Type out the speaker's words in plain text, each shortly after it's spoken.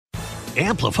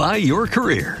Amplify your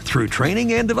career through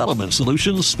training and development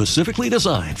solutions specifically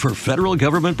designed for federal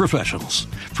government professionals.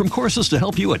 From courses to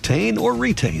help you attain or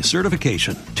retain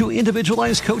certification, to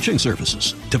individualized coaching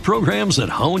services, to programs that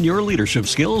hone your leadership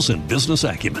skills and business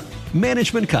acumen,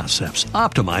 Management Concepts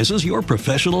optimizes your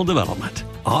professional development.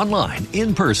 Online,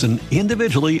 in person,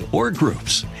 individually, or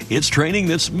groups, it's training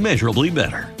that's measurably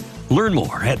better. Learn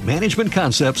more at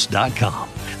managementconcepts.com.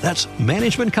 That's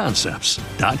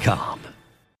managementconcepts.com.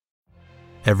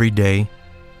 Every day,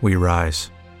 we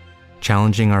rise,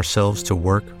 challenging ourselves to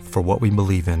work for what we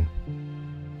believe in.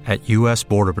 At U.S.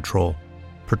 Border Patrol,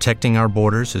 protecting our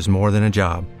borders is more than a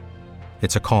job.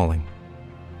 It's a calling.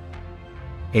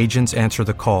 Agents answer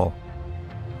the call,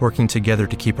 working together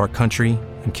to keep our country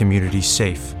and communities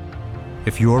safe.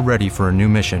 If you're ready for a new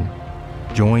mission,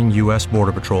 join U.S.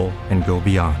 Border Patrol and go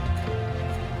beyond.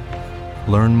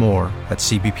 Learn more at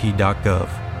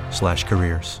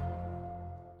cbp.gov/careers.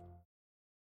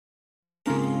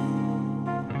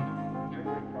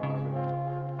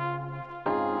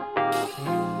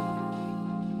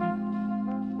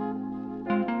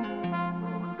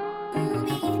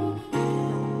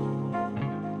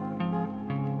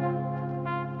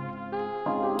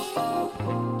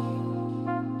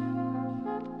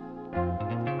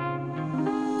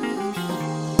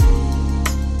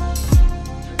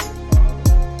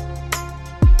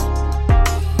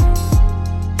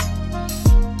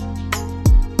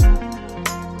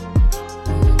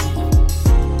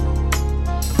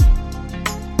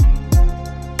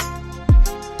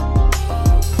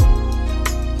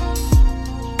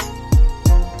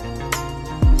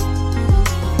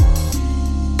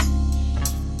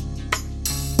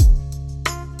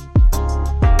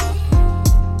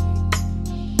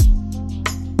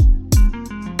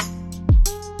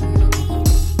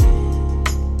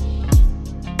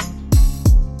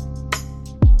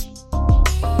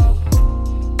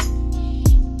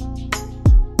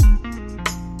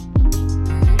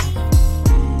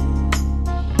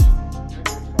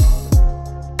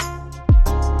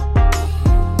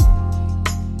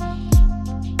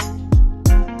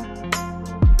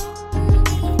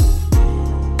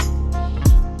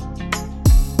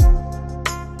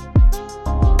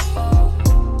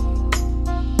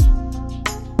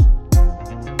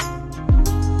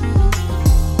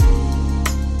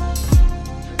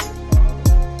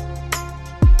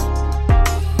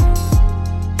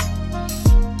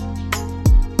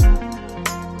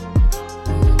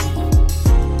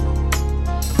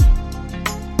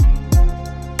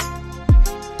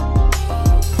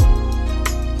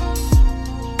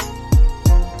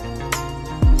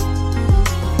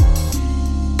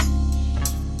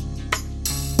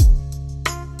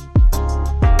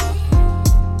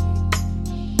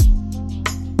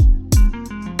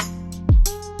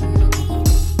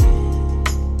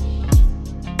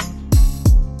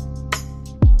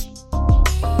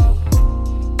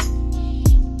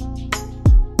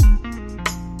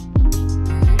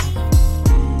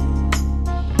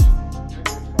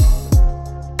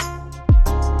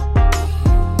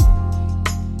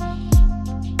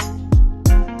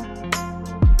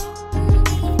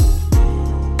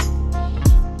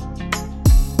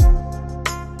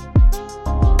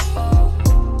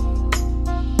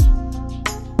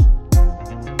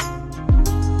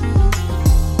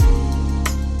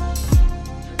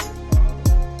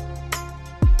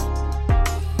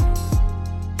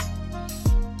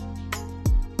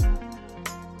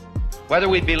 Whether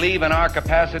we believe in our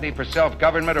capacity for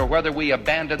self-government or whether we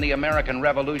abandon the American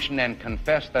Revolution and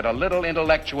confess that a little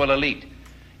intellectual elite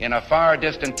in a far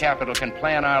distant capital can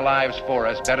plan our lives for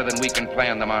us better than we can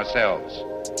plan them ourselves.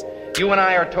 You and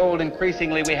I are told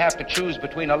increasingly we have to choose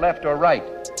between a left or right.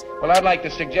 Well, I'd like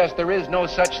to suggest there is no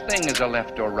such thing as a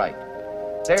left or right.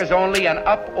 There's only an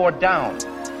up or down.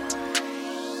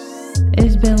 It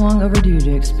has been long overdue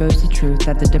to expose the truth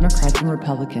that the Democrats and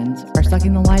Republicans are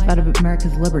sucking the life out of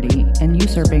America's liberty and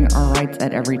usurping our rights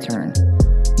at every turn.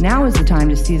 Now is the time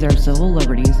to seize our civil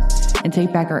liberties and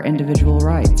take back our individual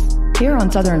rights. Here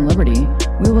on Southern Liberty,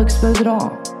 we will expose it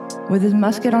all. With his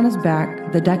musket on his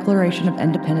back, the Declaration of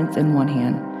Independence in one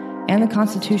hand, and the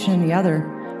Constitution in the other,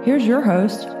 here's your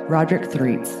host, Roderick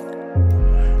Threets.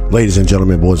 Ladies and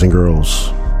gentlemen, boys and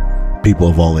girls, people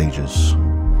of all ages,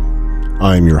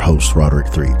 I am your host, Roderick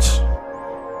Threets,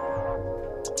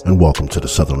 and welcome to the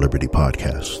Southern Liberty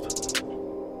Podcast.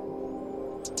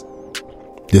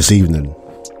 This evening,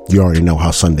 you already know how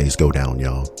Sundays go down,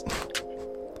 y'all.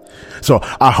 So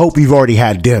I hope you've already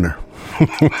had dinner.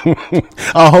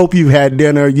 I hope you've had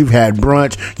dinner, you've had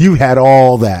brunch, you've had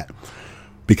all that,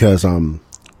 because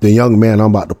the young man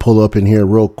I'm about to pull up in here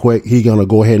real quick, he gonna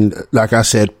go ahead and, like I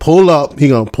said, pull up. He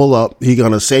gonna pull up. He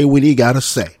gonna say what he gotta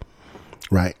say,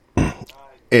 right?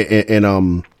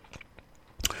 And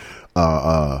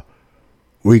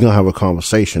we're gonna have a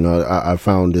conversation. I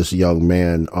found this young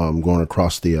man going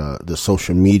across the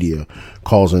social media,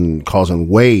 causing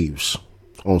waves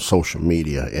on social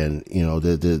media, and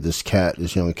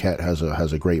this young cat has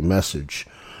a great message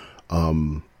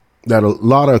that a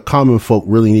lot of common folk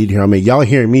really need to hear. I mean, y'all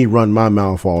hear me run my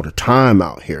mouth all the time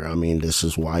out here. I mean, this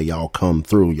is why y'all come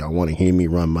through. Y'all want to hear me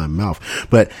run my mouth.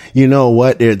 But you know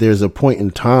what? There's a point in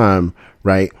time,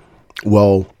 right?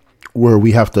 Well, where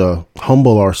we have to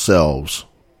humble ourselves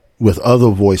with other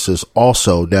voices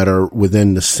also that are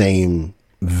within the same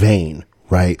vein,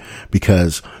 right?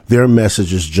 Because their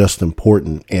message is just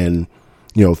important. And,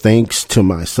 thanks to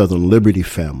my Southern Liberty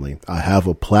family, I have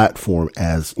a platform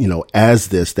as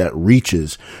this that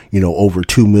reaches, over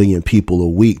 2 million people a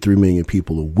week, 3 million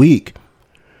people a week.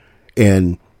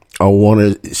 And I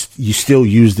want to, you still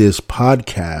use this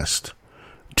podcast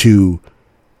to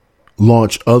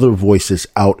launch other voices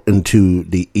out into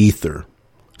the ether.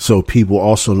 So people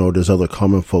also know there's other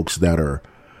common folks that are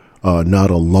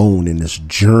not alone in this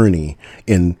journey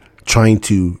in trying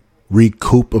to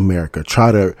recoup America,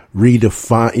 try to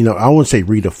redefine, I wouldn't say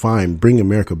redefine, bring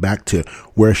America back to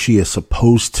where she is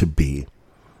supposed to be,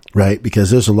 right?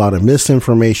 Because there's a lot of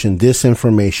misinformation,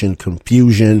 disinformation,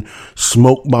 confusion,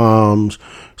 smoke bombs,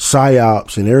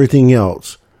 psyops, and everything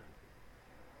else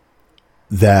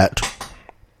that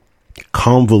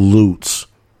convolutes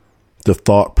the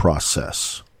thought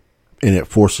process. And it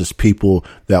forces people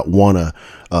that want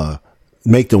to,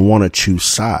 make them want to choose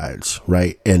sides,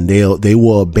 right? And they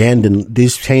will abandon,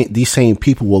 these same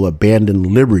people will abandon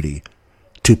liberty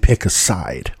to pick a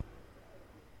side.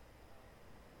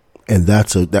 And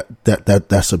that's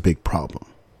a big problem.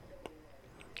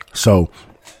 So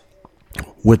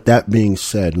with that being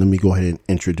said, let me go ahead and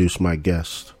introduce my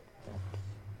guest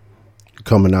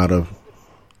coming out of,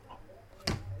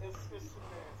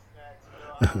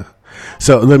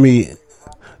 so let me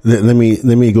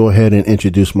go ahead and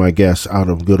introduce my guest out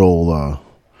of good old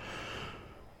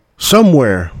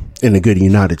somewhere in the good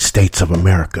United States of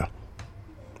America.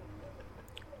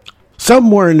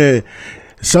 Somewhere in the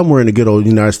good old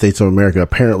United States of America.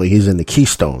 Apparently, he's in the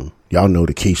Keystone. Y'all know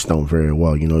the Keystone very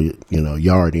well. You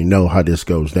already know how this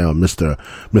goes down, Mr.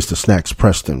 Snax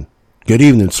Preston. Good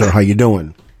evening, sir. How you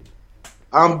doing?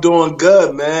 I'm doing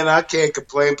good, man. I can't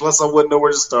complain. Plus, I wouldn't know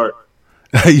where to start.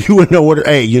 You would know what.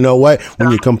 Hey, you know what?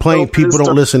 When you complain, people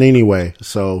don't listen anyway.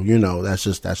 So that's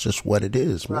just what it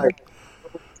is, man. Right.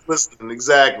 Listen,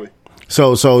 exactly.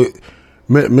 So, Mr.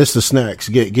 Snax,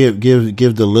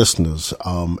 give the listeners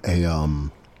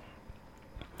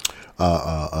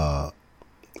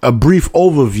a brief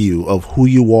overview of who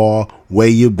you are, where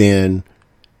you've been,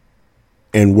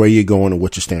 and where you're going, and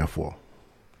what you stand for.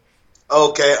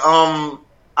 Okay.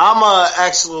 I'm a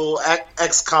actual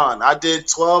ex-con. I did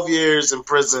 12 years in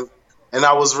prison, and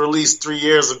I was released 3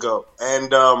 years ago.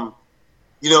 And,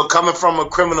 coming from a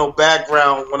criminal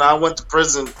background, when I went to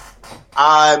prison,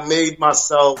 I made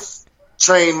myself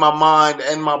train my mind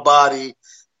and my body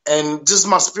and just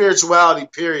my spirituality,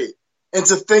 period,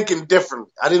 into thinking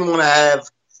differently. I didn't want to have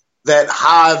that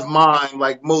hive mind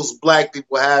like most black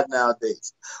people have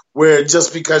nowadays, where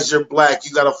just because you're black,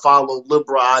 you got to follow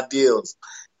liberal ideals.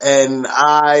 And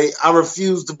I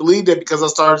refused to believe that, because I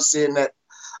started seeing that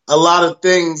a lot of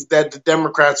things that the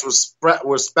Democrats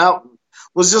were spouting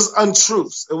was just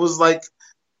untruths. It was like,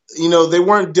 they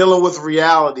weren't dealing with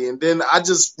reality. And then I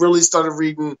just really started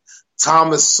reading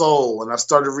Thomas Sowell, and I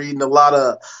started reading a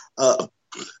lot of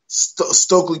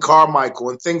Stokely Carmichael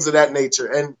and things of that nature.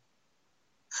 And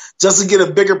just to get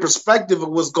a bigger perspective of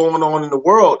what's going on in the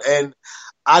world. And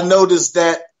I noticed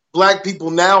that black people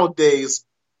nowadays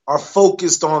are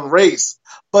focused on race,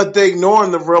 but they're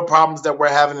ignoring the real problems that we're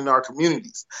having in our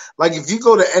communities. Like if you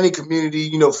go to any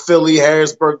community, Philly,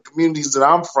 Harrisburg, communities that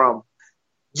I'm from,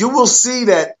 you will see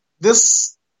that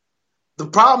the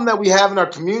problem that we have in our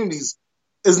communities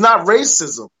is not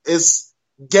racism. It's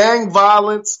gang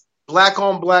violence, black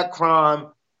on black crime,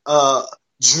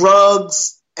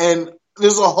 drugs, and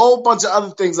there's a whole bunch of other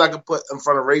things I could put in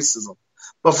front of racism.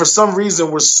 But for some reason,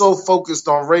 we're so focused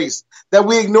on race that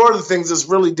we ignore the things that's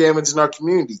really damaging our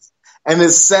communities. And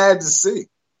it's sad to see.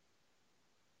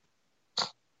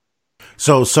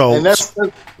 So I'm going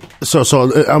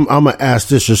to ask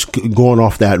this, just going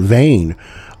off that vein.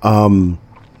 And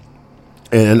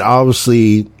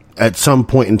obviously, at some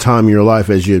point in time in your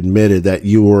life, as you admitted, that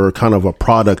you were kind of a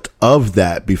product of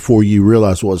that before you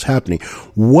realized what was happening.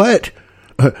 What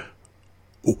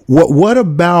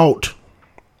about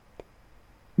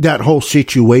that whole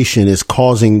situation is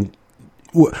causing,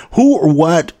 who or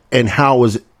what and how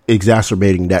is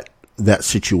exacerbating that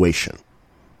situation?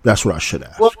 That's what I should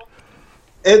ask. Well,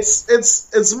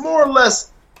 it's more or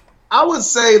less, I would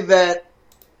say that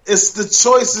it's the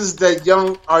choices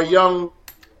that our young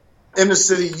inner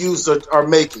city youth are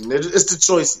making. It's the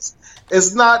choices.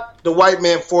 It's not the white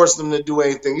man forcing them to do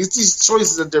anything. It's these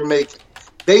choices that they're making.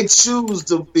 They choose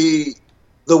to be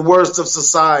the worst of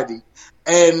society.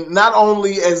 And not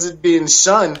only is it being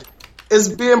shunned, it's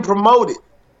being promoted.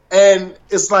 And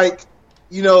it's like,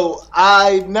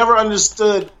 I never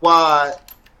understood why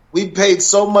we paid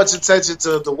so much attention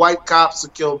to the white cops who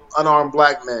killed unarmed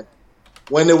black men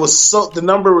when the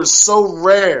number was so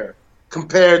rare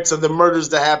compared to the murders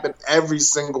that happen every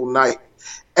single night.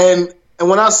 And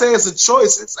when I say it's a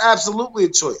choice, it's absolutely a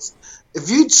choice. If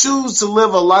you choose to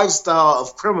live a lifestyle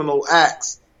of criminal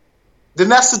acts, then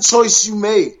that's the choice you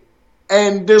made.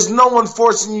 And there's no one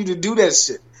forcing you to do that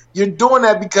shit. You're doing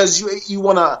that because you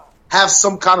want to have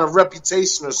some kind of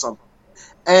reputation or something.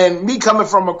 And me coming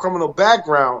from a criminal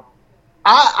background,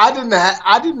 I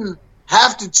didn't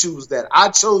have to choose that. I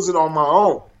chose it on my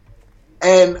own.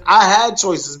 And I had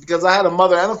choices because I had a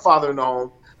mother and a father in the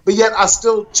home, but yet I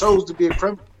still chose to be a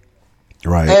criminal.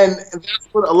 Right. And that's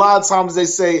what a lot of times they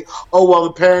say, oh, well,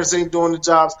 the parents ain't doing the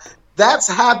jobs. That's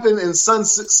happened in some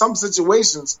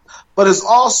situations, but it's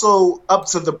also up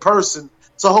to the person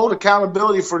to hold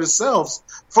accountability for themselves,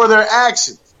 for their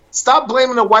actions. Stop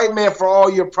blaming the white man for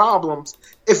all your problems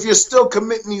if you're still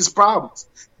committing these problems.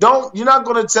 You're not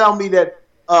going to tell me that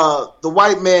the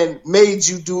white man made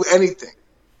you do anything.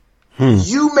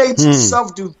 You made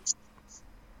yourself do this.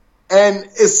 And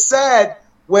it's sad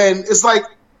when it's like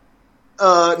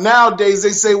nowadays they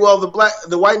say, well,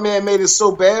 the white man made it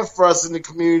so bad for us in the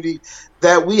community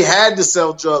that we had to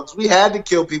sell drugs. We had to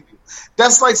kill people.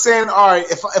 That's like saying, all right,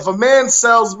 if a man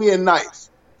sells me a knife,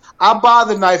 I buy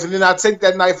the knife and then I take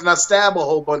that knife and I stab a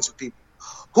whole bunch of people.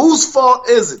 Whose fault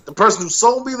is it? The person who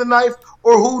sold me the knife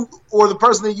or the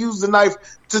person that used the knife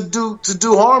to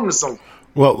do harm to someone?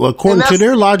 Well, according to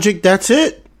their logic, that's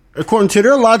it. According to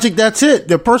their logic, that's it.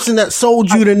 The person that sold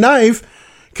you the knife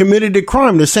committed the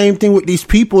crime. The same thing with these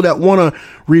people that want to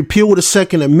repeal the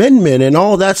Second Amendment and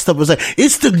all that stuff. It's like,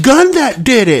 it's the gun that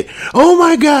did it. Oh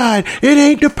my God, it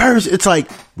ain't the person. It's like,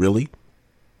 really?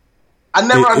 I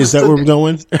never understood. Is that where we're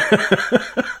going?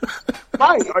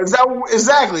 Right.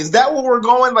 Exactly. Is that where we're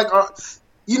going? Like,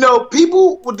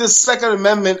 people with this Second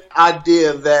Amendment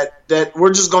idea that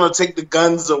we're just going to take the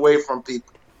guns away from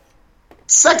people.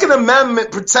 Second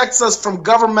Amendment protects us from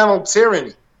governmental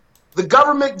tyranny. The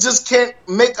government just can't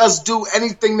make us do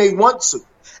anything they want to.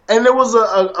 And there was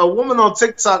a woman on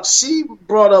TikTok. She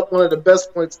brought up one of the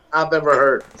best points I've ever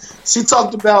heard. She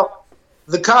talked about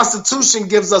the Constitution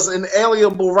gives us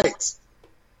inalienable rights.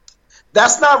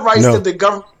 That's not rights that the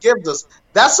government gives us.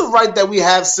 That's a right that we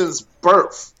have since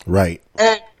birth. Right.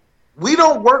 And we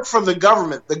don't work for the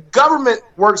government. The government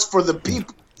works for the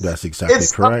people. That's exactly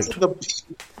correct. Up to the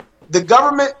people. The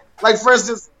government, like for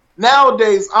instance,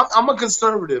 nowadays, I'm a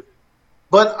conservative,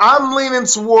 but I'm leaning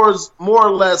towards more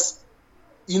or less,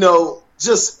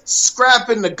 just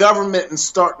scrapping the government and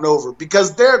starting over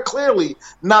because they're clearly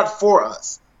not for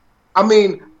us. I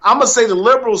mean, I'm going to say the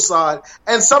liberal side,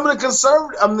 and some of the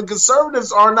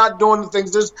conservatives are not doing the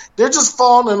things. They're just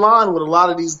falling in line with a lot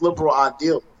of these liberal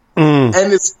ideals.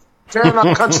 And it's tearing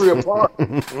our country apart.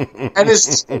 And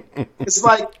it's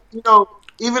like,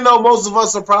 even though most of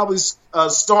us are probably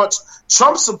staunch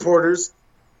Trump supporters,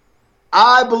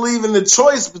 I believe in the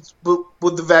choice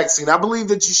with the vaccine. I believe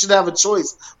that you should have a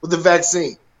choice with the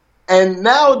vaccine. And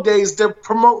nowadays, they're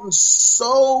promoting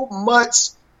so much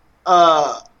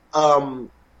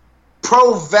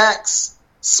pro-vax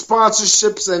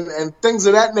sponsorships and things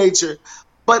of that nature,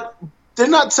 but they're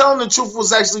not telling the truth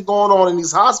what's actually going on in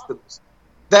these hospitals,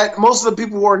 that most of the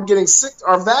people who are getting sick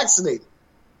are vaccinated.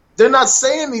 They're not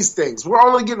saying these things. We're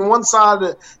only getting one side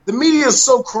of the media is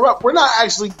so corrupt. We're not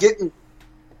actually getting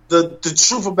the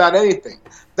truth about anything.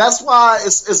 That's why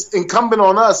it's incumbent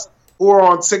on us who are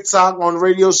on TikTok, on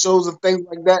radio shows and things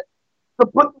like that, to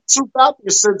put the truth out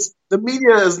there, since the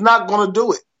media is not going to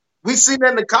do it. We've seen that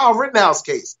in the Kyle Rittenhouse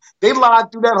case. They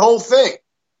lied through that whole thing.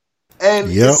 And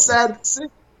it's sad to see.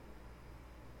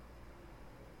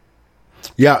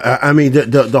 Yeah, I mean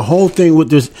the whole thing with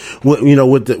this, with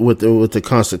the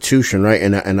Constitution, right?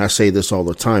 And I say this all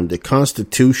the time: the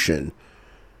Constitution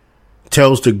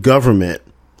tells the government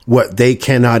what they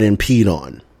cannot impede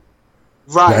on,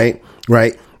 right?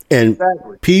 And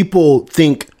people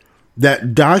think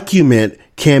that document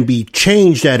can be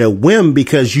changed at a whim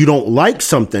because you don't like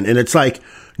something, and it's like,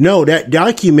 No, that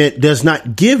document does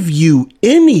not give you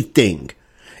anything.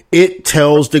 It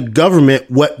tells the government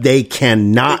what they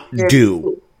cannot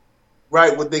do.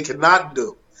 Right, what they cannot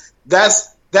do.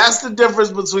 That's the difference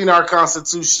between our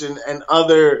Constitution and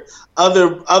other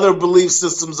belief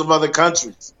systems of other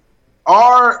countries.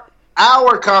 Our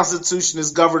Constitution is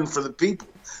governed for the people.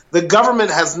 The government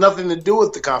has nothing to do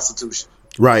with the Constitution.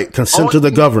 Right, consent to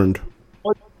the governed.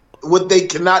 What they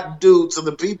cannot do to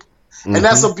the people. Mm-hmm. And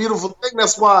that's a beautiful thing.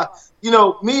 That's why,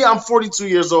 me, I'm 42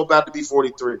 years old, about to be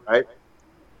 43, right?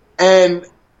 And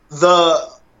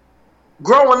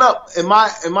growing up in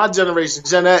my generation,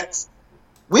 Gen X,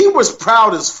 we was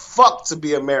proud as fuck to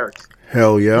be American.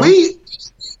 Hell yeah.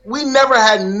 We never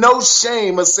had no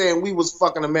shame of saying we was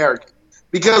fucking American,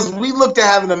 because we looked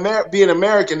at being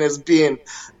American as being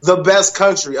the best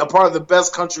country, a part of the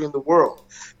best country in the world.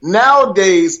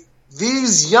 Nowadays,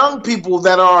 these young people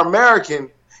that are American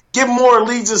give more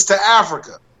allegiance to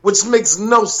Africa, which makes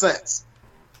no sense.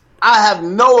 I have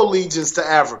no allegiance to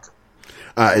Africa.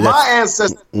 My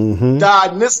ancestors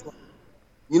died in this one.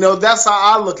 That's how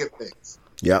I look at things.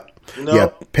 Yeah.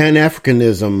 Yeah.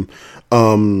 Pan-Africanism.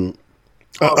 The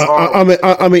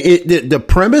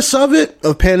premise of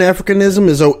Pan-Africanism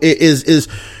is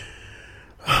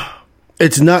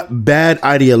it's not bad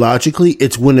ideologically.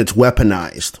 It's when it's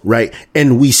weaponized, right?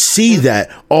 And we see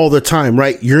that all the time,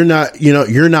 right? You're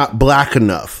not black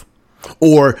enough,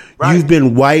 or right. You've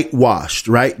been whitewashed,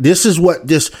 right? This is what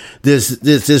this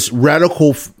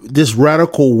radical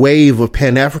wave of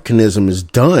Pan-Africanism is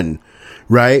done.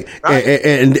 Right.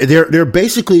 And they're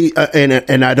basically,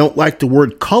 and I don't like the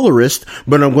word colorist,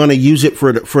 but I'm going to use it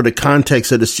for the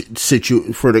context of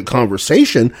for the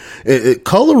conversation.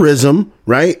 Colorism,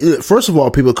 right? First of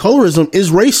all, colorism is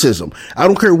racism. I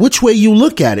don't care which way you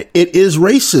look at it. It is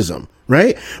racism,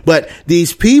 right? But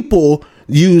these people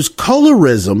use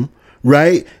colorism,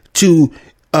 right, to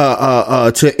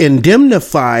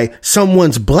indemnify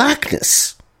someone's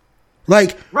blackness.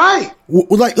 Like, right.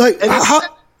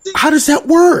 How does that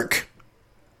work?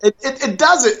 It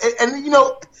doesn't. And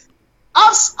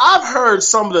I've heard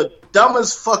some of the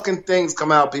dumbest fucking things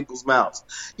come out of people's mouths.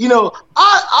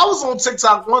 I was on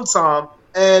TikTok one time,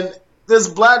 and this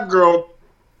black girl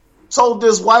told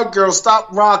this white girl,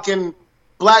 stop rocking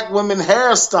black women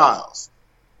hairstyles.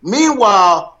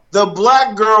 Meanwhile, the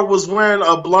black girl was wearing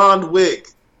a blonde wig.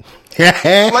 Like,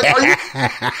 are you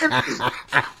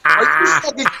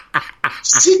fucking?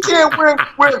 She can't wear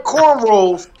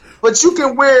cornrows, but you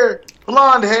can wear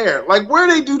blonde hair. Like, where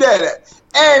they do that at?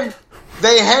 And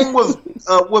they hang with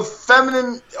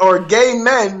feminine or gay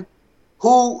men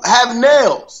who have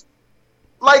nails.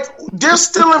 Like, they're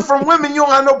stealing from women. You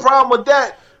don't have no problem with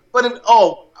that. But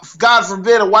God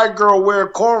forbid, a white girl wear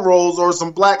cornrows or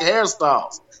some black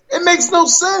hairstyles. It makes no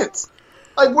sense.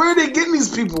 Like, where are they getting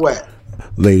these people at?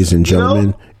 Ladies and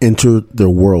gentlemen, enter the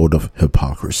world of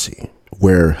hypocrisy,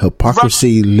 where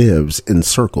hypocrisy lives in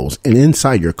circles and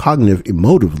inside your cognitive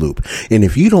emotive loop. And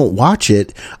if you don't watch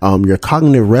it, your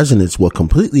cognitive resonance will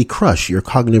completely crush your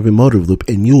cognitive emotive loop,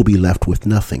 and you will be left with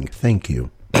nothing. Thank you.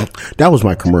 That was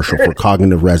my commercial for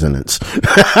cognitive resonance.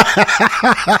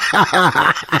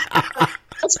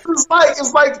 It's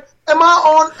like, am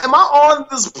I on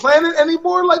this planet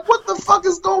anymore? Like, what the fuck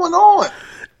is going on?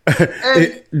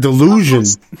 Delusion.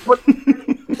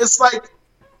 It's like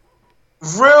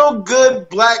real good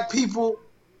black people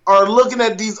are looking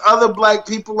at these other black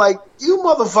people like, you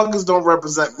motherfuckers don't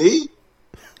represent me.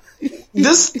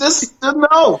 This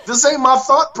ain't my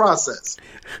thought process.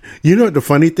 You know what the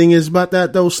funny thing is about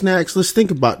that, though, Snax? Let's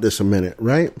think about this a minute,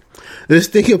 right?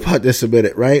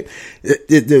 Right?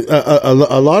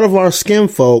 A lot of our skin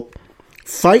folk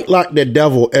fight like the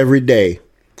devil every day,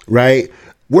 right?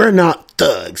 We're not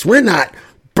thugs. We're not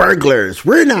burglars.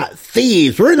 We're not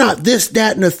thieves. We're not this,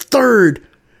 that, and the third.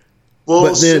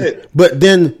 Bullshit. But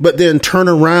then turn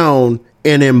around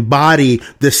and embody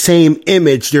the same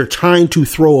image they're trying to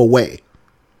throw away.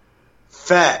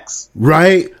 Facts.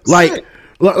 Right? Like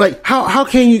how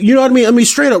can you know what I mean? I mean,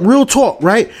 straight up, real talk,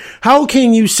 right? How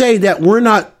can you say that we're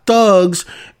not thugs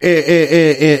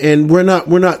and we're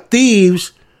not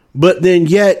thieves, but then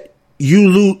yet you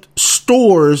loot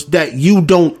stores that you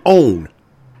don't own?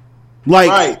 Like,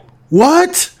 right.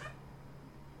 What?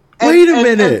 Wait a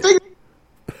minute.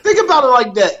 Think about it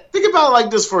like that. Think about it like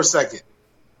this for a second.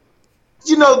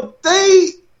 They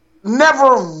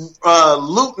never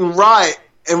loot and riot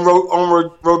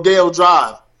on Rodeo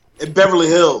Drive in Beverly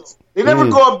Hills. They never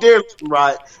go up there to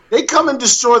riot. They come and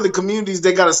destroy the communities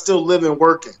they got to still live and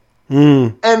work in.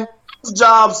 And those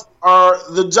jobs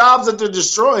the jobs that they're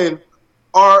destroying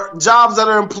are jobs that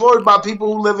are employed by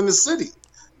people who live in the city.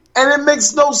 And it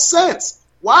makes no sense.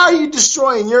 Why are you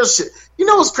destroying your shit? You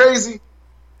know what's crazy?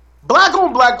 Black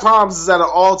on black crimes is at an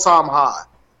all-time high.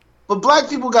 But black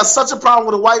people got such a problem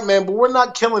with a white man, but we're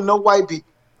not killing no white people.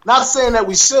 Not saying that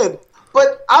we should,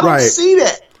 but I don't see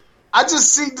that. I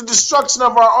just see the destruction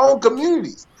of our own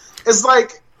communities. It's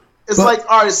like,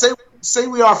 all right, say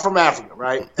we are from Africa,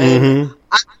 right? And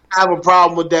I have a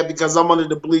problem with that because I'm under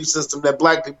the belief system that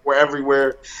black people were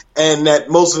everywhere and that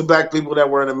most of the black people that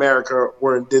were in America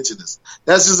were indigenous.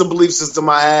 That's just a belief system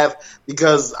I have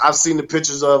because I've seen the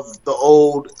pictures of the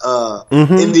old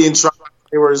Indian tribes.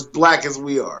 They were as black as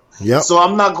we are. Yep. So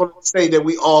I'm not going to say that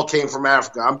we all came from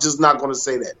Africa. I'm just not going to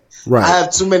say that. Right. I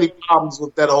have too many problems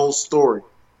with that whole story.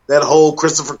 That whole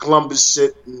Christopher Columbus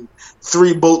shit and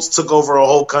 3 boats took over a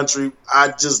whole country.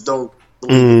 I just don't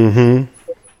believe it.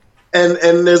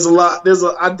 And there's a lot.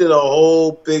 I did a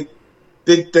whole big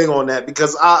thing on that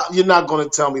because you're not going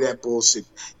to tell me that bullshit.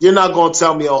 You're not going to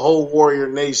tell me a whole warrior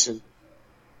nation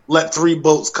let 3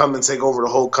 boats come and take over the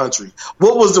whole country.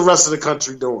 What was the rest of the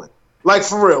country doing? Like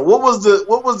for real, what was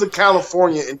the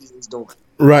California Indians doing?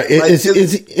 Right.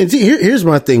 Here's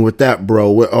my thing with that,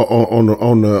 bro. On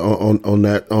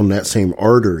that same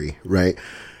artery, right?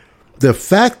 The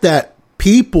fact that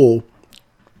people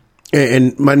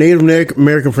and my Native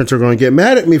American friends are going to get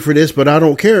mad at me for this, but I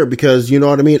don't care because you know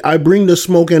what I mean. I bring the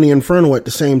smoke and the inferno at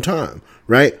the same time,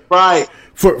 right? Right.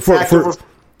 For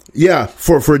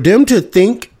them to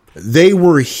think they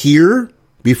were here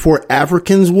before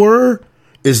Africans were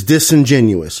is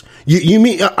disingenuous. You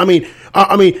mean? I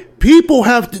mean, people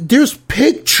have. There's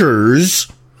pictures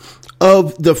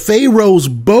of the Pharaoh's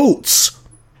boats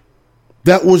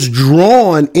that was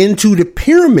drawn into the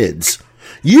pyramids.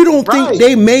 You don't think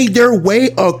they made their way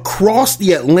across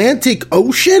the Atlantic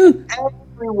Ocean?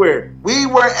 Everywhere. We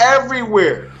were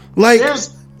everywhere. Like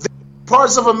there's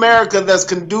parts of America that's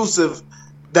conducive,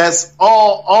 that's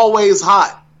always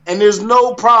hot, and there's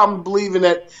no problem believing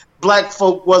that black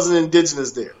folk wasn't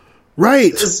indigenous there.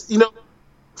 Right. It's,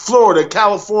 Florida,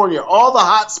 California, all the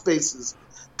hot spaces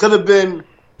could have been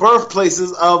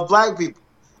birthplaces of black people.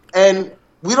 And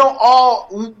we don't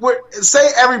say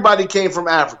everybody came from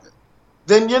Africa.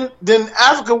 Then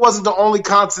Africa wasn't the only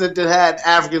continent that had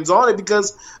Africans on it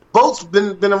because boats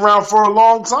been around for a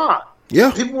long time.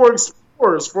 Yeah. People were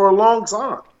explorers for a long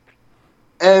time.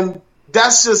 And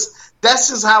that's just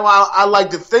how I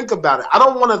like to think about it. I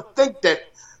don't want to think that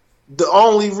the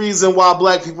only reason why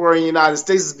black people are in the United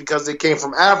States is because they came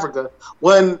from Africa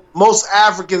when most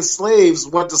African slaves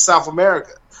went to South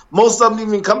America. Most of them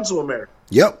didn't even come to America.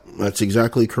 Yep, that's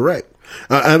exactly correct.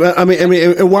 I mean,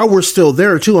 and while we're still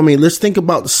there too, I mean, let's think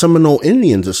about the Seminole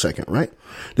Indians a second, right?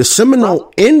 The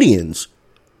Seminole Indians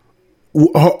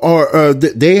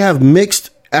they have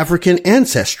mixed African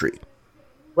ancestry.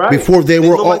 Right. Before they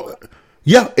were all...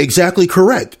 Yeah, exactly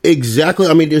correct. Exactly.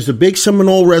 I mean, there's a big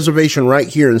Seminole reservation right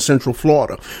here in Central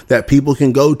Florida that people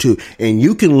can go to, and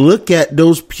you can look at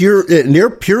those they're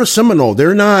pure Seminole.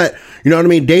 They're not, you know what I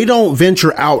mean? They don't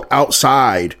venture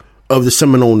outside of the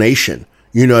Seminole Nation.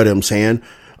 You know what I'm saying?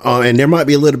 And there might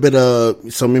be a little bit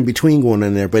of some in between going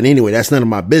in there, but anyway, that's none of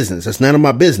my business. That's none of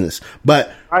my business.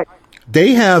 But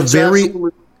they have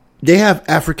they have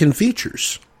African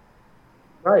features.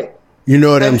 Right. You know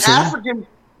what I'm saying?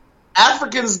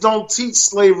 Africans don't teach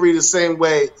slavery the same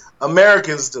way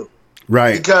Americans do.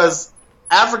 Right. Because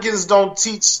Africans don't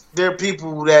teach their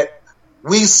people that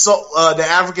the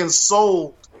Africans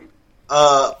sold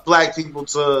black people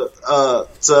to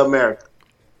America.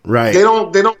 Right. They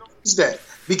don't teach that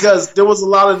because there was a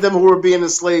lot of them who were being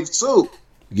enslaved too.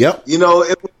 Yep.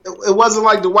 It wasn't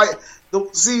like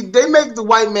they make the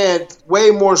white man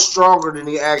way more stronger than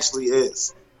he actually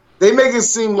is. They make it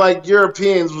seem like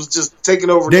Europeans was just taking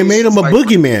over. They made him a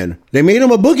boogeyman. They made him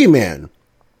a boogeyman.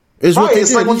 It's what they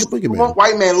did. Like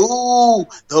white man. Ooh,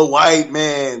 the white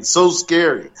man, so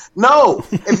scary. No,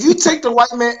 if you take the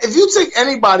white man, if you take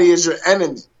anybody as your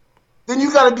enemy, then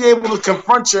you got to be able to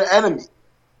confront your enemy.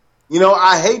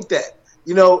 I hate that.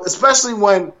 Especially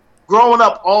when growing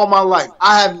up all my life,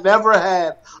 I have never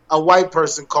had a white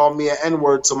person call me an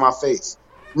N-word to my face.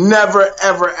 Never,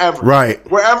 ever, ever. Right.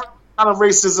 Wherever of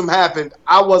racism happened,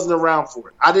 I wasn't around for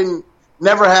it.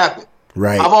 Never happened.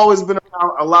 Right. I've always been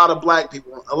around a lot of black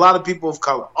people, a lot of people of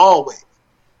color, always.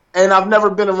 And I've never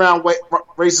been around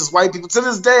racist white people. To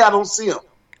this day, I don't see them.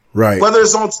 Right. Whether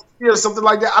it's on TV or something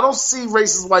like that, I don't see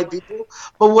racist white people.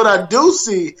 But what I do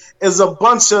see is a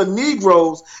bunch of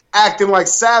Negroes acting like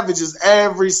savages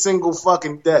every single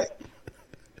fucking day.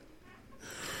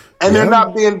 And they're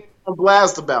not being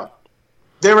blasted about it.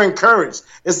 They're encouraged.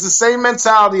 It's the same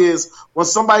mentality as when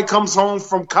somebody comes home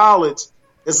from college.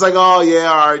 It's like, oh,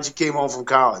 yeah, all right, you came home from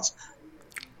college.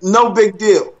 no big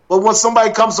deal. But when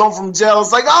somebody comes home from jail,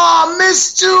 it's like, oh, I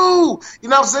missed you. You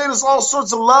know what I'm saying? There's all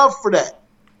sorts of love for that.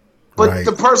 But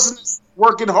the person is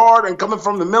working hard and coming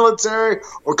from the military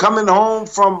or coming home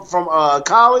from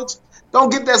college don't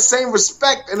get that same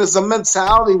respect, and it's a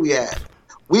mentality we have.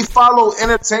 We follow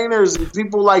entertainers and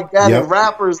people like that and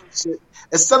rappers and shit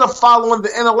instead of following the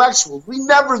intellectuals. We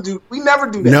never do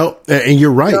that. No, and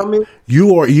you're right. You know what I mean?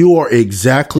 You are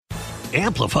exactly.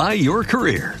 Amplify your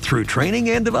career through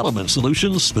training and development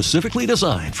solutions specifically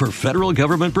designed for federal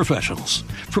government professionals.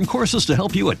 From courses to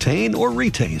help you attain or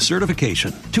retain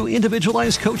certification, to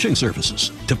individualized coaching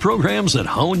services, to programs that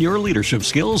hone your leadership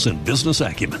skills and business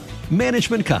acumen,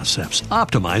 Management Concepts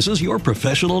optimizes your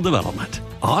professional development.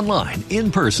 Online,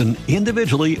 in person,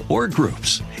 individually, or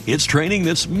groups, it's training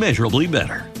that's measurably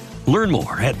better. Learn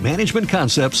more at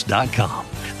managementconcepts.com.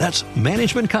 That's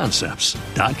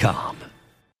managementconcepts.com.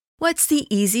 What's the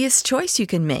easiest choice you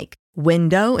can make?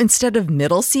 Window instead of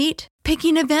middle seat?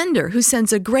 Picking a vendor who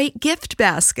sends a great gift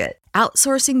basket?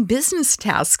 Outsourcing business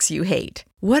tasks you hate?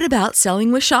 What about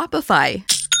selling with Shopify?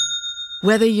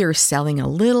 Whether you're selling a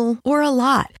little or a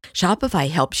lot, Shopify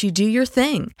helps you do your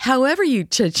thing, however you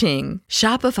cha-ching.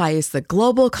 Shopify is the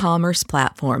global commerce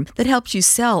platform that helps you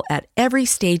sell at every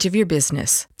stage of your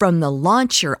business. From the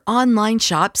launch your online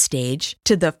shop stage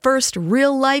to the first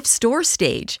real-life store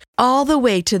stage, all the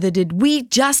way to the did we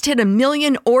just hit 1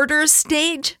 million orders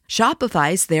stage?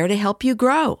 Shopify's there to help you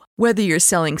grow. Whether you're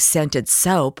selling scented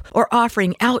soap or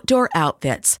offering outdoor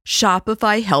outfits,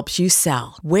 Shopify helps you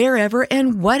sell. Wherever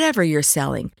and whatever you're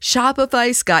selling,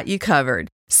 Shopify's got you covered.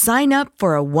 Sign up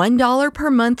for a $1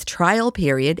 per month trial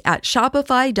period at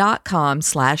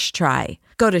shopify.com/try.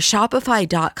 Go to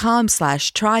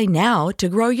shopify.com/try now to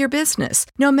grow your business,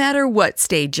 no matter what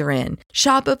stage you're in.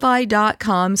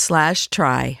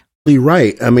 Shopify.com/try.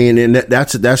 Right. I mean, and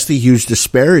that's the huge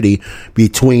disparity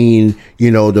between,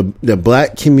 the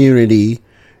black community,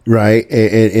 right,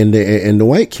 and the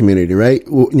white community, right?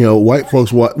 White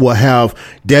folks will have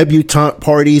debutante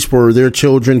parties for their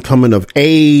children coming of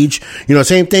age.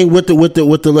 Same thing with the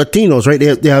Latinos, right? They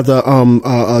have the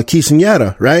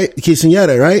quinceañera, right?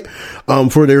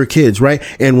 For their kids, right?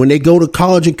 And when they go to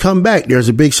college and come back, there's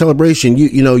a big celebration.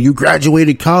 You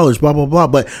graduated college, blah blah blah.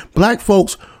 But black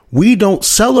folks, we don't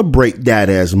celebrate that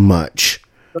as much,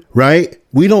 right?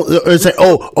 We don't. It's like,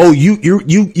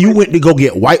 you went to go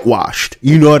get whitewashed.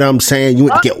 You know what I'm saying? You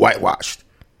went to get whitewashed.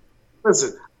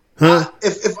 Listen,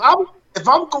 if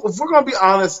we're gonna be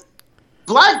honest,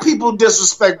 black people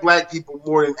disrespect black people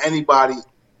more than anybody.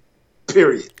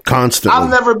 Period. Constantly. I've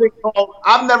never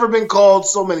been called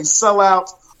so many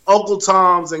sellouts, Uncle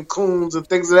Toms, and coons and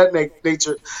things of that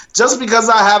nature, just because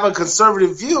I have a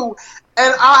conservative view.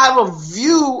 And I have a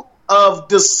view of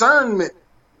discernment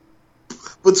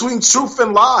between truth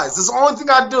and lies. It's the only thing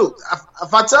I do.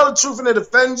 If I tell the truth and it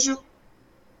offends you,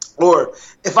 or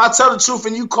if I tell the truth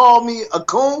and you call me a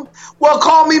coon, well,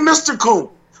 call me Mr. Coon.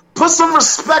 Put some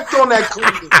respect on that coon.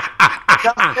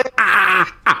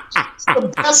 It's the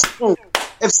best coon.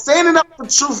 If standing up for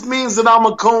truth means that I'm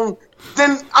a coon,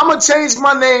 then I'm going to change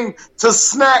my name to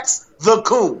Snax the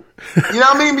Coon. You know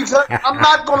what I mean? Because I'm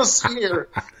not going to sit here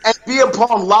and be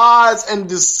upon lies and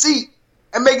deceit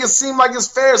and make it seem like it's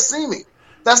fair seeming.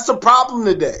 That's the problem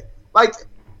today. Like,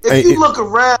 if you look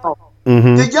around,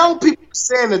 the young people are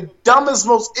saying the dumbest,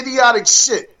 most idiotic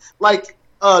shit. Like,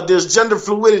 there's gender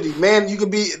fluidity. Man,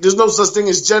 there's no such thing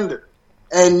as gender.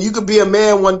 And you could be a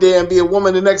man one day and be a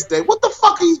woman the next day. What the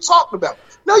fuck are you talking about?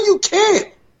 No, you can't.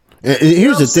 And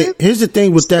here's the thing. Here's the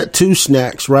thing with that too,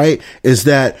 Snax, right? Is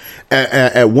that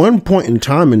at one point in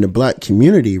time in the black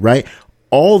community, right?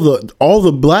 All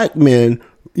the black men,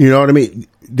 you know what I mean?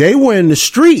 They were in the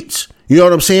streets. You know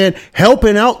what I'm saying?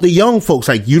 Helping out the young folks.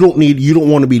 Like, you don't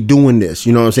want to be doing this.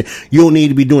 You know what I'm saying? You don't need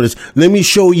to be doing this. Let me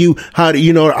show you how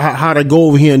to, how to go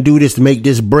over here and do this to make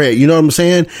this bread. You know what I'm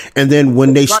saying? And then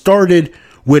when they started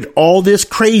with all this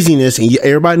craziness, and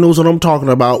everybody knows what I'm talking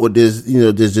about with this,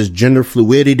 there's this gender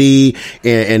fluidity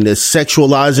and the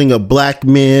sexualizing of black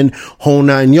men, whole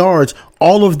 9 yards,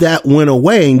 all of that went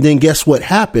away. And then guess what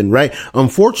happened, right?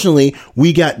 Unfortunately,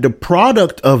 we got the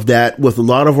product of that with a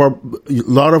lot of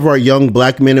our young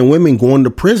black men and women going to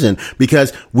prison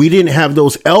because we didn't have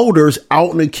those elders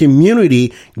out in the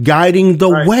community guiding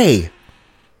the way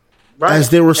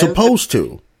as they were supposed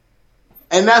to.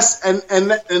 And that's and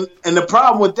the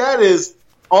problem with that is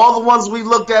all the ones we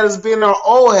looked at as being our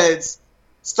old heads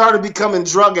started becoming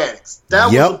drug addicts.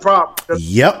 That was the problem.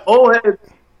 Old heads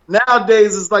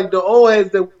nowadays is like the old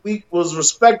heads that we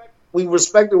respected when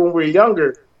we were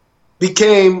younger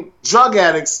became drug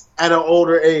addicts at an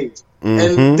older age.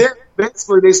 And then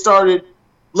basically they started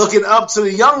looking up to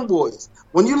the young boys.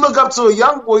 When you look up to a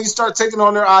young boy, you start taking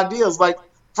on their ideas. Like,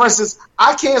 for instance,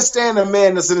 I can't stand a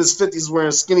man that's in his 50s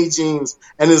wearing skinny jeans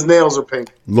and his nails are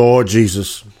pink. Lord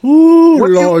Jesus. Ooh,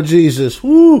 Lord Jesus.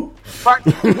 Ooh. Right?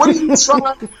 What are you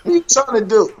trying to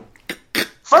do?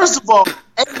 First of all,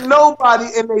 ain't nobody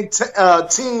in their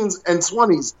teens and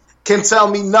 20s can tell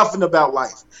me nothing about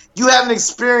life. You haven't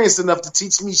experienced enough to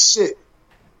teach me shit.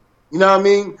 You know what I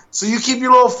mean? So you keep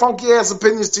your little funky ass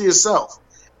opinions to yourself.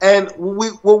 And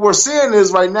what we're seeing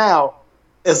is right now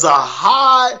is a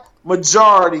high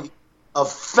majority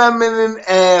of feminine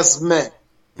ass men.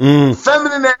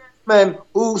 Feminine ass men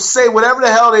who say whatever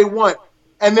the hell they want,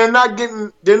 and they're not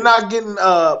getting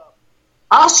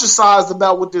ostracized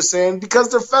about what they're saying because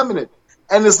they're feminine.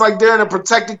 And it's like they're in a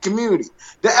protected community.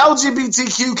 The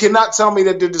LGBTQ cannot tell me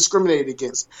that they're discriminated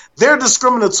against. They're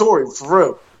discriminatory, for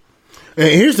real. And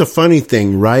here's the funny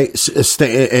thing, right?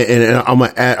 And I'm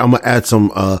gonna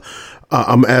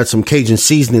add some Cajun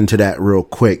seasoning to that real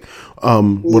quick.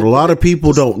 What a lot of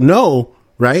people don't know,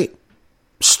 right?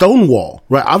 Stonewall,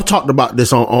 right? I've talked about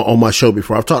this on my show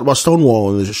before. I've talked about Stonewall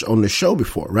on the show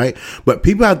before, right? But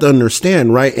people have to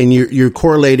understand, right? And you're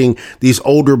correlating these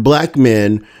older black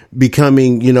men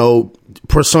becoming,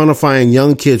 personifying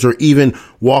young kids or even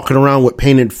walking around with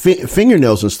painted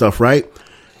fingernails and stuff, right?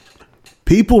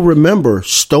 People remember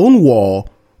Stonewall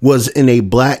was in a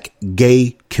black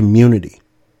gay community.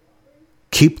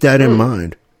 Keep that in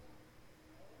mind.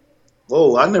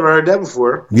 Whoa, I never heard that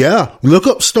before. Yeah, look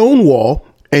up Stonewall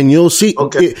and you'll see.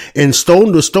 Okay.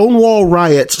 The Stonewall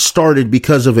riots started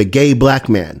because of a gay black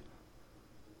man.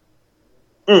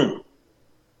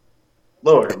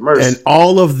 Lord have mercy. And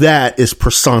all of that is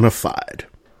personified.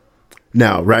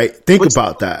 Now, right? Think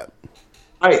about that.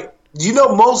 Right.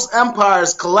 Most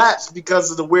empires collapse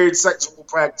because of the weird sexual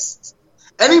practices.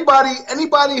 Anybody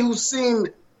who's seen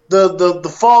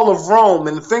the fall of Rome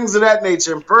and things of that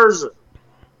nature in Persia,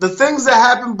 the things that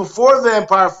happened before the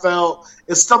empire fell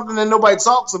is something that nobody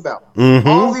talks about. Mm-hmm.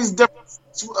 All these different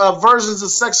versions of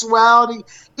sexuality,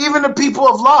 even the people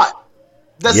of Lot,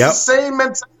 that's the same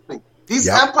mentality. These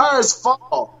empires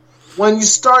fall when you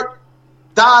start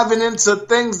diving into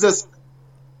things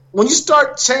when you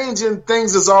start changing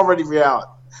things that's already reality.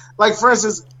 Like, for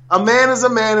instance, a man is a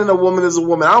man and a woman is a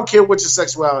woman. I don't care what your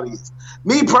sexuality is.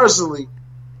 Me personally,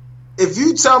 if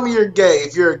you tell me you're gay,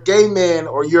 if you're a gay man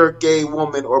or you're a gay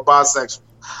woman or bisexual,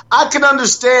 I can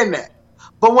understand that.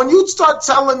 But when you start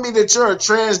telling me that you're a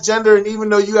transgender and even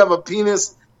though you have a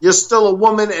penis, you're still a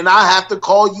woman and I have to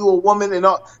call you a woman and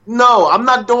all, no, I'm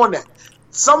not doing that.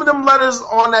 Some of them letters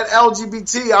on that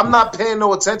LGBT, I'm not paying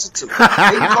no attention to. They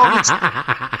can call me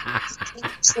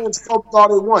transphobic all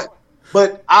they want.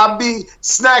 But I'll be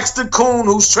Snax the Coon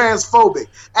who's transphobic.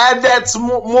 Add that to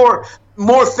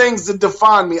more things that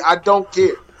define me. I don't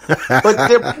care. But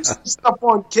they're pushing stuff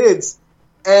on kids.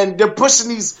 And they're pushing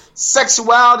these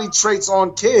sexuality traits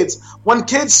on kids when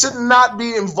kids should not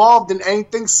be involved in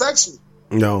anything sexual.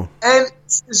 No. And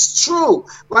it's true.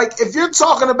 Like, if you're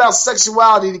talking about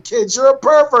sexuality to kids, you're a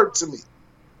pervert to me.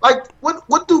 Like,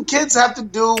 what do kids have to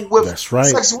do with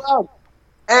sexuality?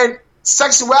 And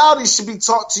sexuality should be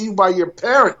taught to you by your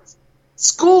parents.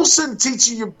 School shouldn't teach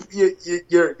you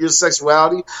your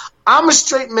sexuality. I'm a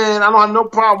straight man. I don't have no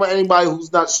problem with anybody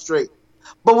who's not straight.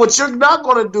 But what you're not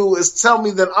going to do is tell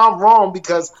me that I'm wrong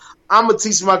because I'm going to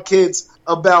teach my kids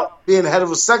about being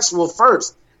heterosexual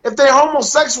first. If they're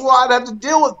homosexual, I'd have to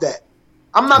deal with that.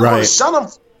 I'm not going to shut them.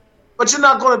 But you're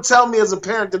not going to tell me as a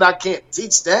parent that I can't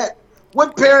teach that.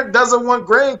 What parent doesn't want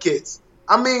grandkids?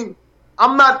 I mean,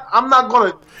 I'm not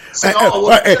going to say,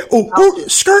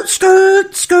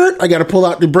 skirt. I got to pull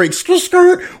out the brakes.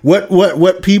 Skirt.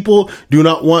 What people do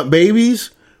not want babies?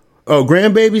 Oh,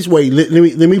 grandbabies. Wait, let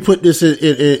me put this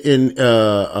in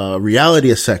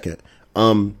reality a second.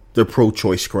 The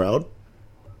pro-choice crowd.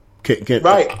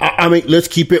 Right. I mean, let's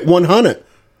keep it 100.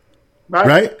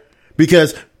 Right?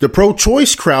 Because the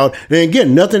pro-choice crowd, and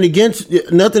again, nothing against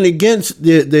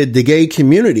the gay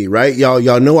community, right?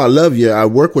 Y'all know I love you. I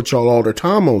work with y'all all the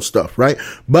time on stuff, right?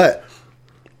 But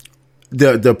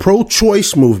the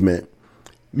pro-choice movement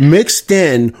mixed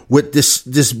in with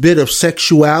this bit of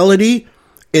sexuality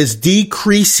is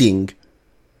decreasing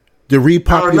the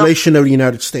repopulation of the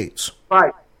United States.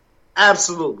 Right.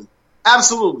 Absolutely.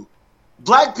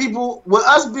 Black people, with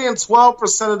us being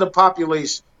 12% of the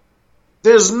population,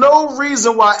 there's no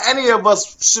reason why any of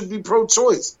us should be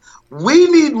pro-choice. We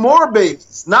need more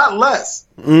babies, not less.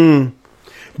 But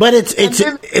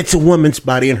it's a woman's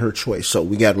body and her choice, so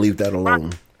we got to leave that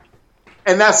alone.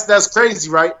 And that's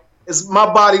crazy, right? It's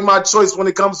my body, my choice when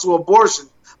it comes to abortion,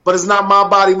 but it's not my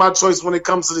body, my choice when it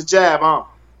comes to the jab, huh?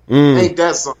 Ain't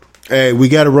that something? Hey, we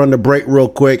got to run the break real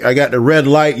quick. I got the red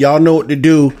light. Y'all know what to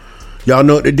do.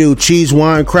 Cheese,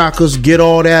 wine, crackers. Get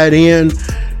all that in.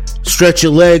 Stretch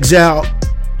your legs out.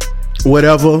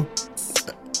 Whatever.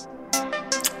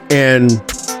 And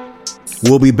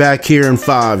we'll be back here in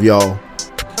 5, y'all.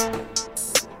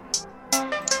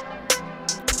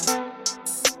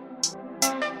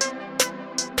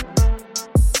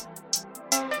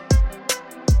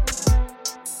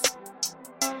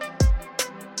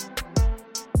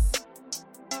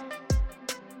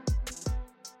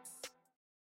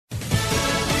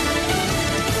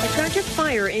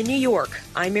 In New York,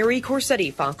 I'm Mary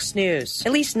Corsetti, Fox News.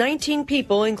 At least 19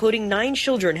 people, including 9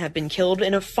 children, have been killed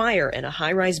in a fire in a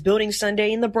high-rise building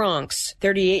Sunday in the Bronx.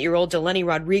 38-year-old Delenny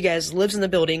Rodriguez lives in the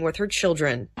building with her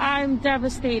children. I'm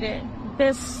devastated.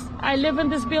 I live in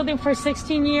this building for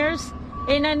 16 years,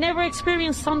 and I never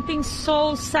experienced something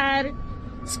so sad,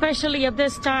 especially at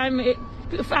this time.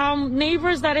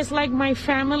 Neighbors that is like my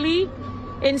family,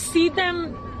 and see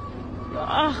them.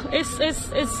 I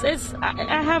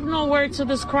have no word to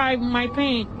describe my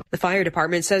pain. The fire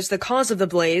department says the cause of the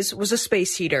blaze was a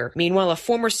space heater. Meanwhile, a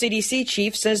former CDC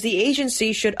chief says the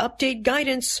agency should update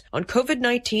guidance on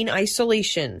COVID-19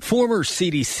 isolation. Former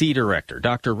CDC director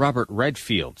Dr. Robert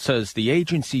Redfield says the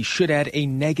agency should add a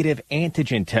negative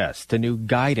antigen test to new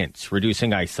guidance,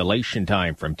 reducing isolation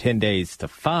time from 10 days to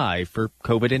 5 for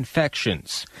COVID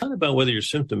infections. It's not about whether you're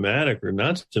symptomatic or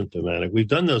not symptomatic. We've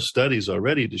done those studies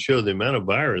already to show the amount of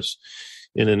virus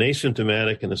in an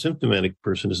asymptomatic and a symptomatic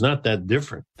person is not that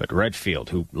different. But Redfield,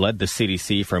 who led the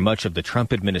CDC for much of the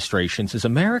Trump administration, says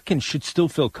Americans should still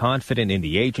feel confident in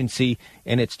the agency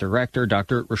and its director,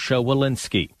 Dr. Rochelle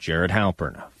Walensky. Jared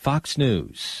Halpern, Fox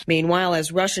News. Meanwhile,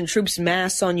 as Russian troops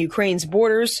mass on Ukraine's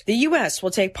borders, the U.S.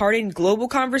 will take part in global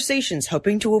conversations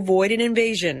hoping to avoid an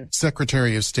invasion.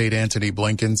 Secretary of State Antony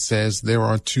Blinken says there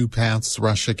are 2 paths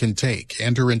Russia can take: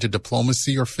 enter into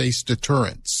diplomacy or face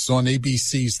deterrence. On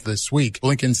ABC's This Week,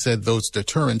 Blinken said those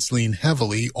deterrents lean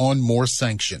heavily on more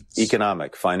sanctions.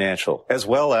 Economic, financial, as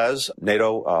well as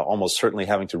NATO almost certainly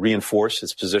having to reinforce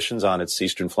its positions on its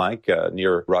eastern flank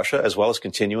near Russia, as well as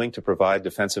continuing to provide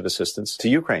defensive assistance to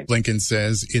Ukraine. Blinken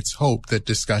says it's hoped that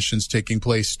discussions taking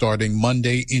place starting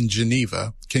Monday in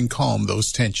Geneva can calm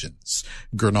those tensions.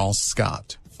 Gernal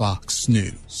Scott, Fox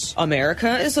News.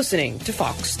 America is listening to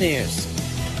Fox News.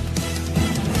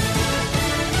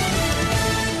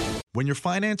 When your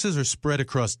finances are spread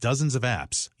across dozens of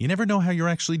apps, you never know how you're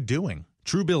actually doing.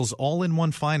 Truebill's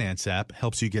all-in-one finance app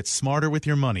helps you get smarter with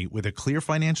your money with a clear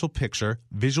financial picture,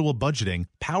 visual budgeting,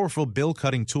 powerful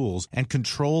bill-cutting tools, and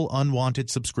control unwanted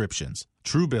subscriptions.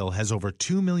 Truebill has over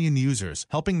 2 million users,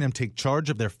 helping them take charge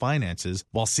of their finances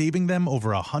while saving them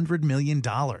over $100 million.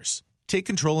 Take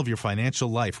control of your financial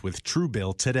life with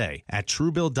Truebill today at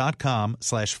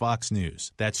Truebill.com/Fox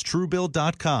News. That's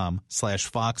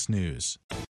Truebill.com/Fox News.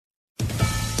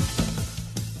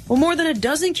 Well, more than a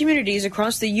dozen communities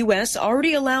across the U.S.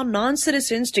 already allow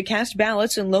non-citizens to cast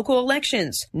ballots in local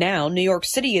elections. Now, New York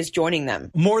City is joining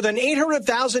them. More than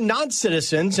 800,000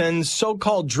 non-citizens and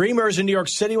so-called dreamers in New York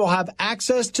City will have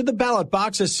access to the ballot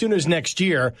box as soon as next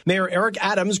year. Mayor Eric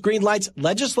Adams greenlights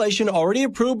legislation already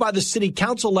approved by the city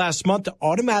council last month to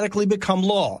automatically become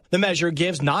law. The measure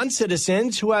gives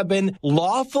non-citizens who have been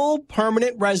lawful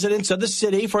permanent residents of the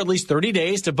city for at least 30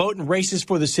 days to vote in races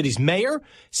for the city's mayor,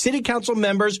 city council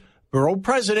members, borough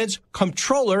presidents,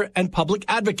 comptroller, and public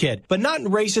advocate, but not in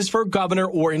races for governor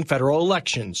or in federal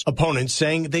elections. Opponents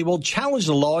saying they will challenge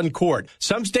the law in court.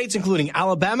 Some states, including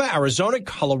Alabama, Arizona,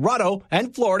 Colorado,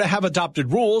 and Florida, have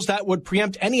adopted rules that would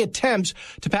preempt any attempts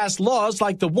to pass laws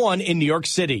like the one in New York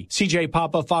City. CJ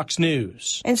Papa, Fox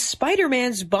News. And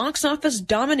Spider-Man's box office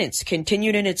dominance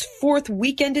continued in its 4th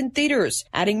weekend in theaters,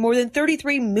 adding more than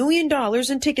 $33 million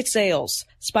in ticket sales.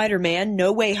 Spider-Man: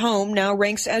 No Way Home now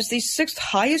ranks as the 6th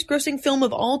highest grossing film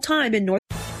of all time in North.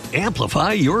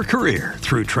 Amplify your career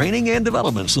through training and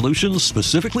development solutions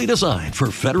specifically designed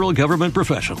for federal government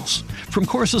professionals. From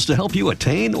courses to help you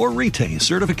attain or retain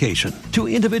certification, to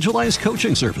individualized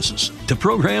coaching services, to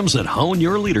programs that hone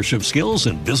your leadership skills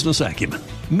and business acumen,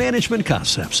 Management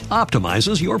Concepts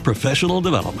optimizes your professional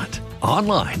development.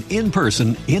 Online, in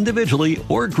person, individually,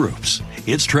 or groups,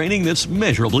 it's training that's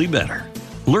measurably better.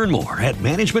 Learn more at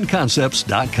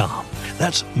managementconcepts.com.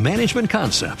 That's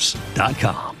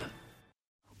managementconcepts.com.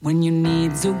 When you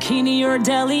need zucchini or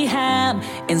deli ham,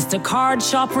 Instacart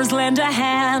shoppers lend a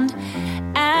hand.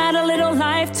 Add a little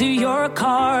life to your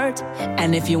cart.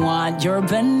 And if you want your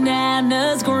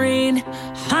bananas green,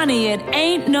 honey, it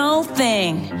ain't no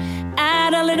thing.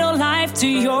 Add a little life to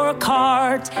your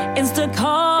cart.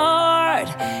 Instacart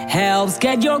helps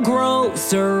get your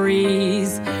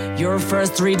groceries. Your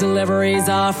first 3 deliveries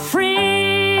are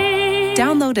free.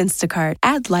 Download Instacart.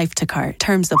 Add life to cart.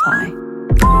 Terms apply.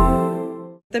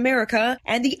 America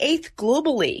and the 8th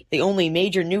globally. The only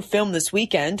major new film this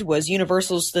weekend was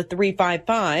Universal's The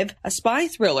 355, a spy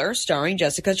thriller starring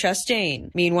Jessica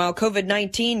Chastain. Meanwhile,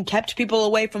 COVID-19 kept people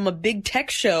away from a big tech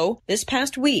show this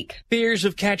past week. Fears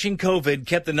of catching COVID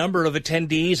kept the number of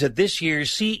attendees at this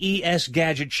year's CES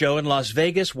Gadget Show in Las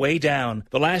Vegas way down.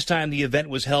 The last time the event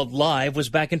was held live was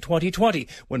back in 2020,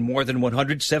 when more than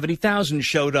 170,000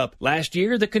 showed up. Last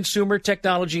year, the Consumer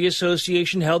Technology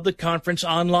Association held the conference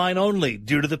online only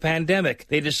due to the pandemic.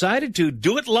 They decided to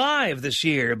do it live this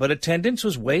year, but attendance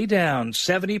was way down,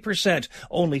 70%.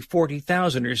 Only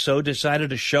 40,000 or so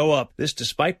decided to show up. This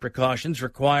despite precautions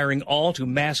requiring all to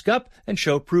mask up and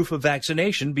show proof of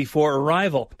vaccination before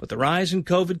arrival. But the rise in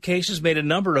COVID cases made a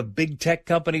number of big tech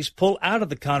companies pull out of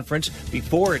the conference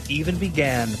before it even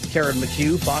began. Karen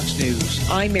McHugh, Fox News.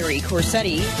 I'm Mary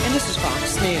Corsetti, and this is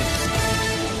Fox News.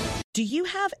 Do you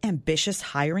have ambitious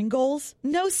hiring goals?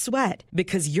 No sweat,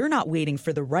 because you're not waiting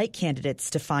for the right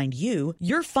candidates to find you.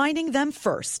 You're finding them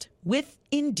first with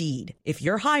Indeed. If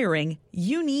you're hiring,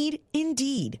 you need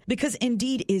Indeed, because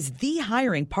Indeed is the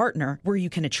hiring partner where you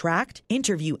can attract,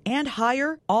 interview, and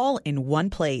hire all in one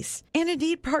place. And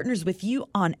Indeed partners with you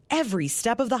on every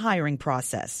step of the hiring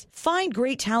process. Find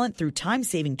great talent through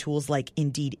time-saving tools like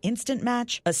Indeed Instant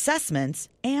Match, assessments,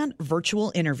 and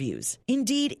virtual interviews.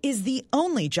 Indeed is the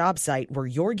only job site where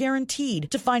you're guaranteed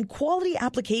to find quality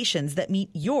applications that meet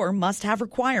your must-have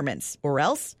requirements, or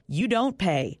else you don't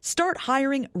pay. Start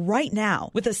hiring right now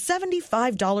with a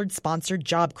 $75 sponsored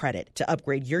job credit to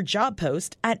upgrade your job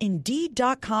post at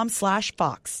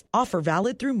Indeed.com/Fox. Offer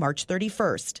valid through March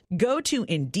 31st. Go to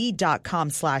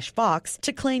Indeed.com/Fox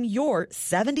to claim your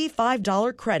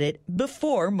 $75 credit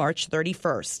before March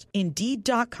 31st.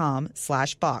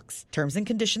 Indeed.com/Fox. Terms and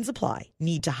conditions apply.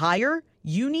 Need to hire?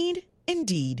 You need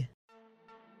Indeed.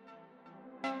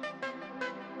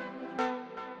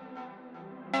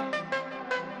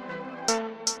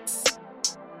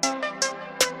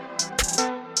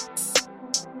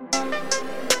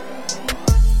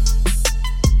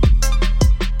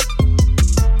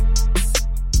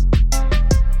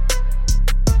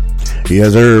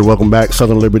 Yes, sir. Welcome back,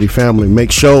 Southern Liberty family.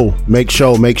 Make sure.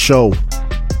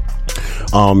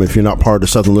 If you're not part of the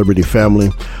Southern Liberty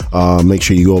family, make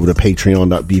sure you go over to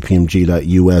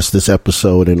patreon.bpmg.us. This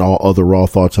episode and all other Raw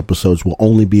Thoughts episodes will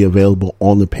only be available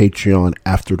on the Patreon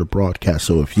after the broadcast.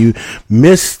 So if you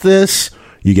missed this,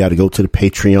 you got to go to the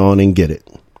Patreon and get it.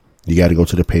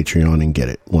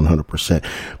 100%.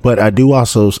 But I do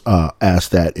also ask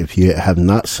that if you have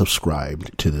not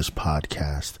subscribed to this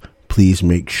podcast, please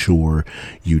make sure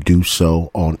you do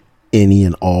so on any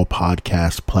and all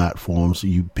podcast platforms.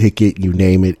 You pick it, you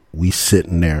name it, we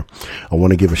sitting there. I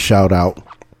want to give a shout out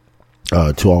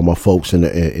to all my folks in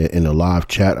the live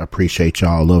chat. I appreciate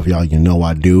y'all. I love y'all. You know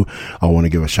I do. I want to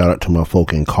give a shout out to my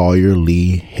folk in Collier,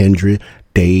 Lee, Hendry,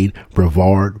 Dade,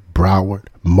 Brevard, Broward,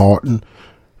 Martin,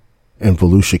 and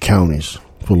Volusia counties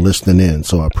for listening in.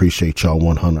 So I appreciate y'all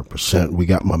 100%. We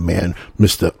got my man,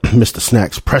 Mr.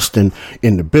 Snax Preston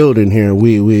in the building here.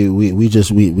 We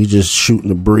just shooting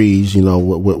the breeze, you know,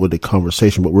 with the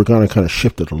conversation, but we're going to kind of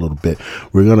shift it a little bit.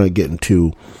 We're going to get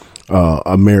into,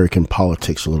 American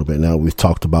politics a little bit. Now we've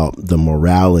talked about the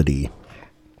morality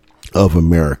of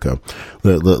America.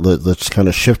 Let's kind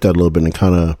of shift that a little bit and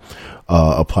kind of,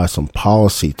 apply some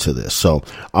policy to this. So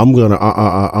I'm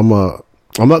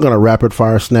not going to rapid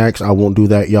fire Snacks. I won't do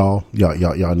that, y'all.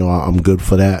 Y'all know I'm good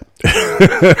for that.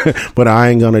 But I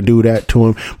ain't going to do that to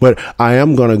him. But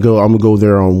I'm going to go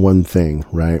there on one thing,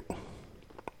 right?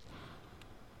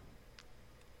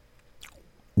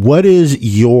 What is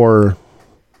your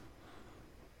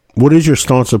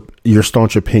staunch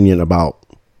opinion about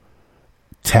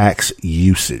tax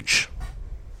usage?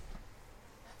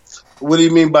 What do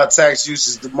you mean by tax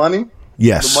usage? The money?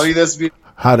 Yes. The money that's being...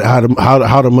 How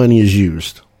the money is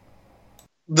used.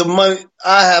 The money,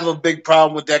 I have a big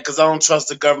problem with that because I don't trust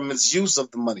the government's use of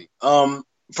the money. For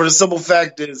the simple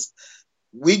fact is,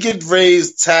 we get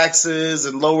raised taxes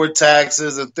and lower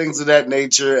taxes and things of that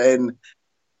nature, and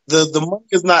the money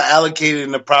is not allocated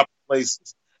in the proper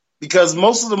places because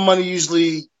most of the money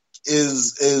usually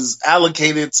is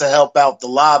allocated to help out the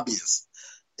lobbyists.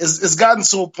 It's gotten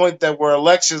to a point that where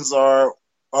elections are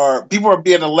people are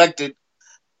being elected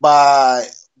by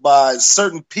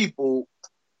certain people,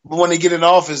 but when they get in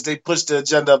office, they push the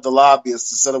agenda of the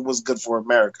lobbyists instead of what's good for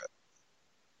America.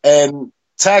 And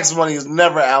tax money is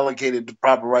never allocated the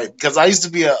proper right. Because I used to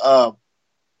be a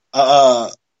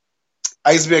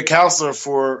counselor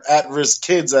for at-risk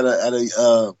kids at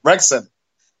a rec center,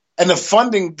 and the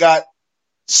funding got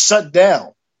shut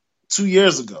down 2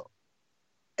 years ago.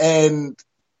 And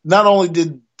not only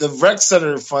did the rec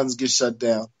center funds get shut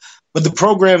down, but the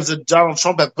programs that Donald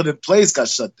Trump had put in place got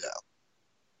shut down.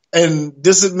 And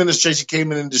this administration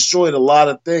came in and destroyed a lot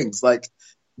of things, like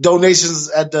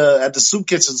donations at the soup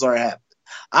kitchens aren't happening.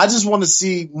 I just want to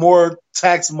see more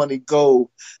tax money go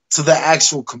to the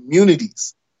actual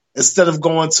communities instead of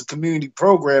going to community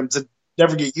programs that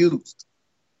never get used.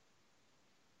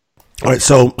 All right,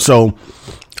 so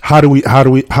how do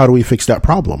we fix that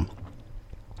problem?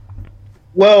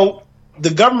 Well, the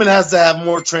government has to have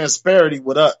more transparency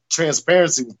with us,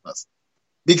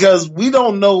 because we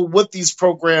don't know what these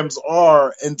programs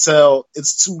are until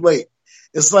it's too late.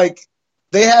 It's like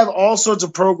they have all sorts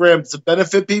of programs to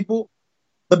benefit people,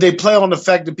 but they play on the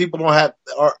fact that people are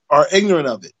ignorant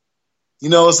of it. You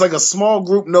know, it's like a small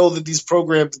group know that these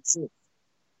programs exist,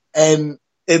 and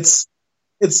it's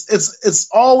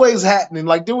always happening.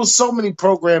 Like, there was so many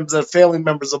programs that family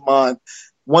members of mine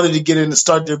wanted to get in and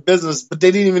start their business, but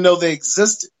they didn't even know they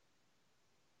existed.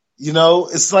 You know,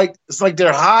 it's like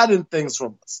they're hiding things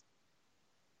from us.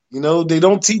 You know, they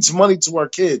don't teach money to our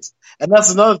kids, and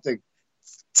that's another thing.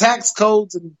 Tax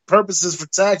codes and purposes for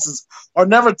taxes are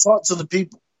never taught to the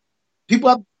people. People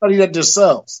have to study that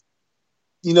themselves.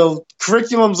 You know,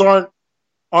 curriculums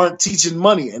aren't teaching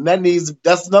money, and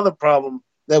that's another problem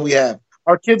that we have.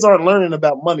 Our kids aren't learning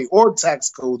about money or tax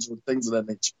codes or things of that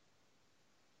nature.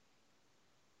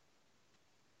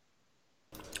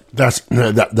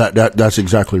 That's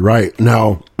exactly right.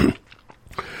 Now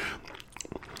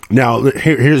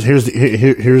here's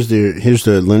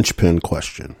the linchpin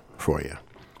question for you.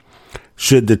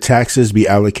 Should the taxes be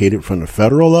allocated from the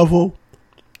federal level,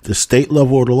 the state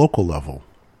level, or the local level?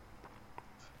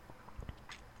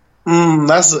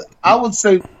 I would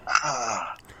say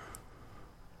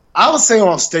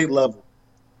on state level.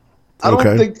 I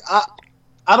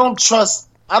trust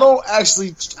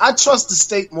the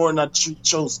state more than I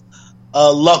chose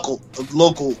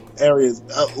local areas,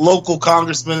 local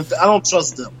congressmen. I don't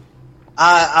trust them.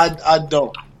 I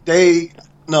don't.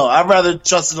 I'd rather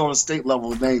trust it on a state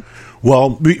level than Well,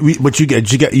 but you got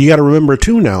to remember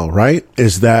too now, right?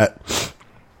 Is that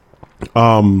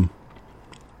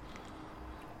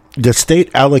the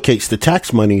state allocates the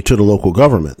tax money to the local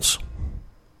governments,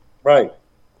 right?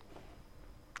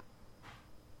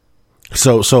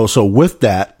 So with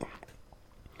that,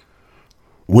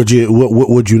 would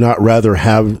you not rather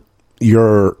have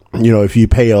your, if you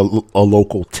pay a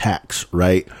local tax,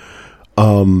 right?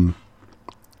 Go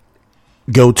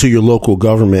to your local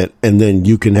government, and then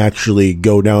you can actually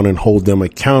go down and hold them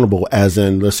accountable. As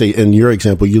in, let's say in your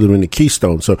example, you live in the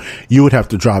Keystone, so you would have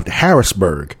to drive to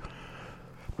Harrisburg.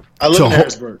 I live in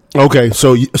Harrisburg. Okay,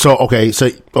 so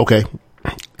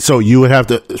you would have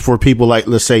to, for people like,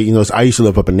 let's say, I used to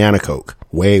live up in Nanacoke,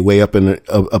 way up in the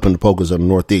Poconos of the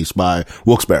Northeast by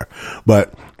Wilkes-Barre,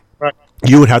 but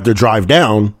you would have to drive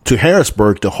down to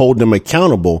Harrisburg to hold them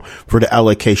accountable for the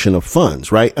allocation of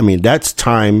funds, right? I mean, that's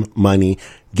time, money,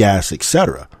 gas,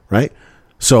 etc., right?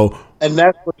 So, and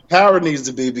that's what the power needs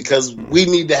to be, because we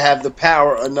need to have the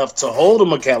power enough to hold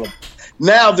them accountable.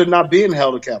 Now they're not being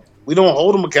held accountable. We don't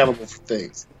hold them accountable for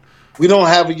things. We don't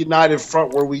have a united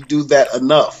front where we do that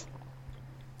enough.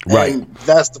 Right. And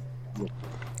that's the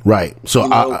right. So,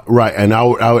 and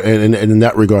and in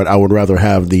that regard, I would rather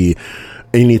have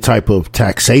any type of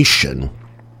taxation,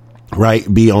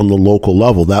 right, be on the local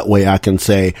level. That way I can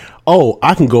say, oh,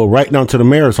 I can go right down to the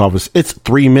mayor's office. It's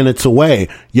 3 minutes away.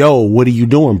 Yo, what are you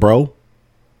doing, bro?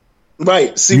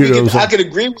 Right. See, I can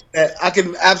agree with that. I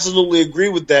can absolutely agree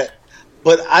with that.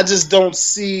 But I don't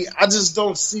see,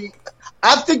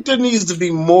 I think there needs to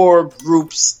be more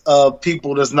groups of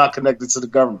people that's not connected to the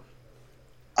government.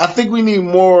 I think we need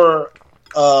more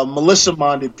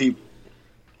militia-minded people.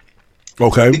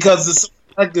 Okay. Because the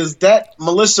fact is that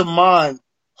militia mind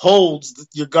holds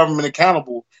your government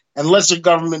accountable and lets your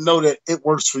government know that it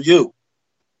works for you.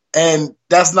 And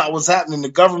that's not what's happening. The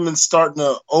government's starting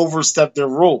to overstep their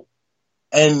role.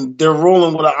 And they're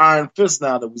ruling with an iron fist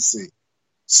now that we see.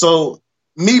 So,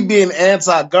 me being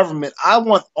anti-government, I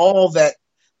want all that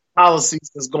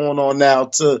policies that's going on now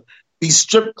to be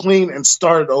stripped clean and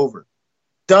started over,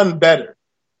 done better,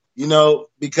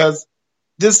 because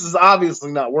this is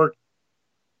obviously not working.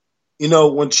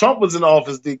 When Trump was in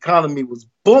office, the economy was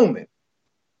booming,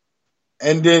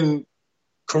 and then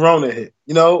Corona hit,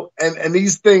 and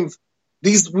these things,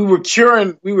 we were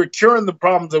curing the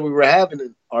problems that we were having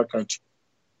in our country.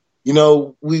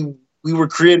 we were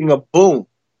creating a boom.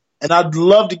 And I'd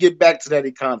love to get back to that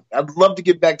economy. I'd love to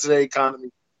get back to that economy.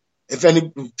 If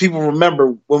any people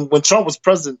remember, when Trump was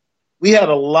president, we had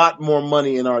a lot more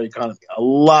money in our economy, a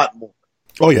lot more.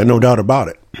 Oh yeah, no doubt about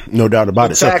it. No doubt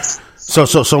about it.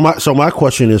 So my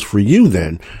question is for you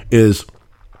then is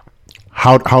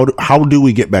how do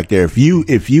we get back there? If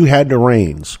you had the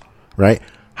reins, right?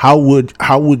 How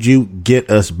would you get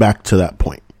us back to that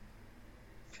point?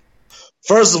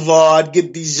 First of all, I'd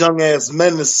get these young ass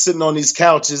men that's sitting on these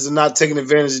couches and not taking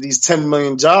advantage of these 10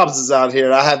 million jobs that's out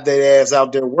here. I have their ass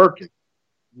out there working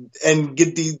and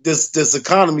get this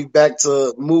economy back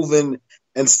to moving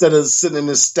instead of sitting in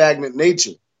this stagnant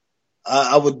nature.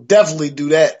 I would definitely do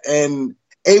that. And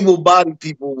able-bodied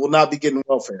people will not be getting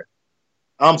welfare.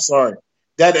 I'm sorry.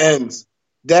 That ends.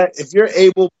 That if you're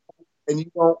able and you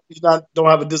don't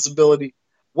have a disability,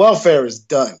 welfare is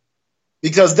done.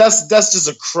 Because that's just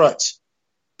a crutch.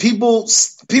 People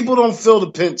don't feel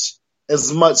the pinch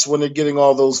as much when they're getting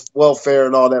all those welfare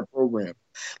and all that program.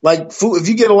 Like food, if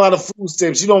you get a lot of food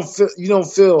stamps, you don't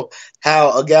feel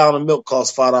how a gallon of milk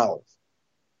costs $5.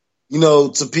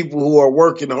 To people who are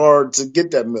working hard to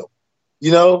get that milk.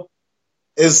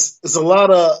 It's a lot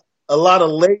of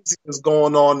laziness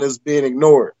going on that's being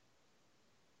ignored.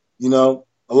 A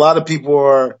lot of people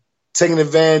are taking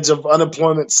advantage of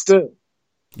unemployment still.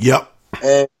 Yep.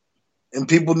 And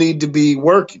people need to be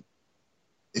working.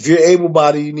 If you're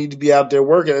able-bodied, you need to be out there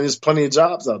working, and there's plenty of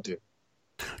jobs out there.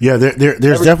 Yeah,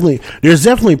 there's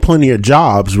definitely plenty of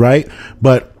jobs, right?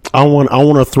 But I want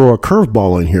to throw a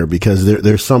curveball in here because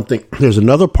there's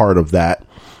another part of that,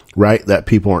 right, that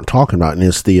people aren't talking about, and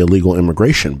it's the illegal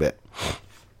immigration bit.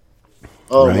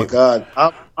 Oh right? My God,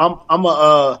 I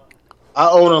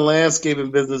own a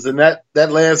landscaping business, and that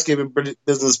landscaping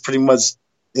business pretty much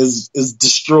is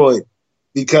destroyed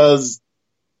because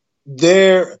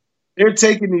they're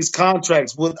taking these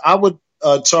contracts. I would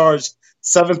charge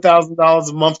 $7,000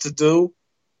 a month to do.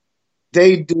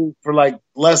 They do for like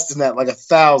less than that, like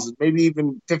 $1,000, maybe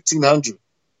even $1,500,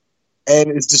 and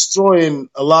it's destroying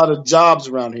a lot of jobs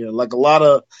around here. Like a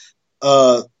lot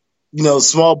of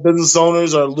small business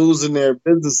owners are losing their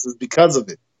businesses because of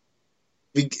it.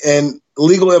 And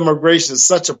illegal immigration is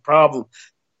such a problem.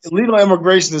 Illegal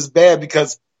immigration is bad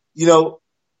because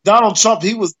Donald Trump,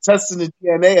 he was testing the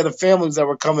DNA of the families that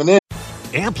were coming in.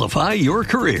 Amplify your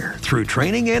career through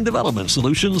training and development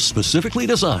solutions specifically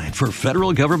designed for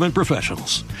federal government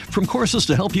professionals. From courses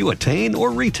to help you attain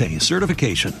or retain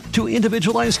certification, to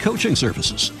individualized coaching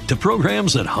services, to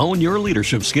programs that hone your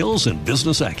leadership skills and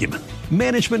business acumen,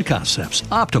 Management Concepts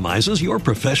optimizes your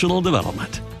professional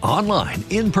development. Online,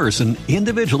 in person,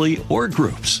 individually, or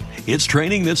groups, it's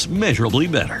training that's measurably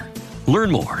better.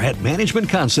 Learn more at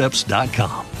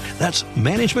managementconcepts.com. That's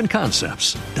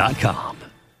managementconcepts.com.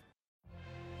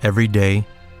 Every day,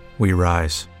 we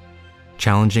rise,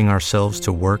 challenging ourselves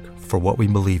to work for what we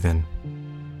believe in.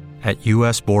 At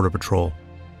U.S. Border Patrol,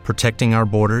 protecting our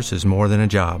borders is more than a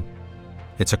job.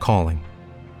 It's a calling.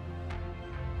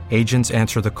 Agents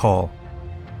answer the call,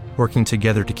 working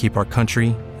together to keep our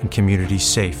country and communities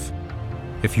safe.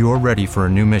 If you're ready for a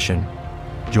new mission,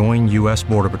 join U.S.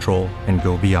 Border Patrol and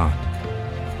go beyond.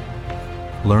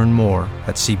 Learn more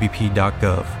at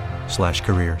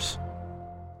cbp.gov/careers.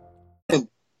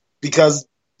 Because,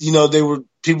 they were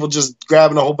people just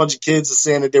grabbing a whole bunch of kids and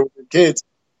saying that they were their kids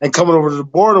and coming over to the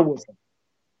border with them.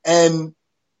 And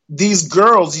these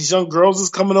young girls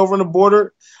is coming over on the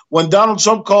border. When Donald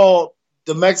Trump called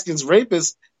the Mexicans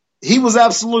rapists, he was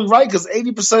absolutely right because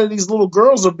 80% of these little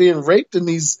girls are being raped in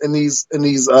these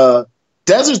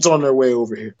deserts on their way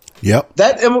over here. Yep.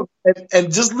 And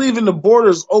just leaving the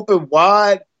borders open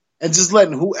wide and just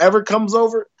letting whoever comes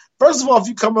over. First of all, if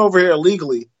you come over here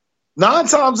illegally, 9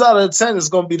 times out of 10 it's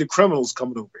going to be the criminals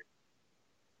coming over here.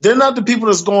 They're not the people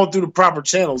that's going through the proper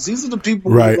channels. These are the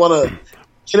people who want to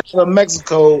get out of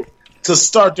Mexico to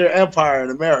start their empire in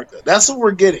America. That's what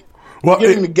we're getting. Well,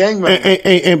 getting the gang members.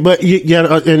 And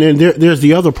there's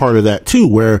the other part of that too,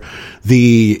 where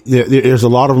there's a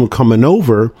lot of them coming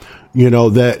over,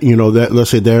 that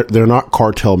let's say they're not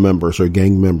cartel members or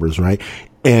gang members, right?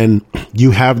 And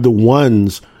you have the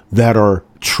ones that are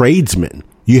tradesmen.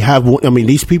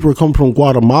 These people are coming from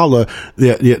Guatemala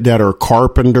that are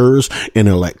carpenters and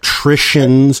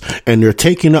electricians, and they're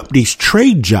taking up these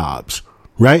trade jobs,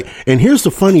 right? And here's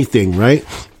the funny thing, right?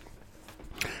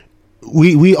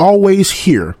 We always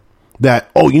hear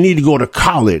that, you need to go to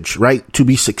college, right, to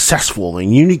be successful.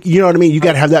 And you know what I mean? You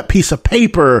got to have that piece of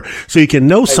paper so you can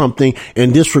know something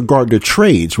and disregard the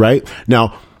trades, right?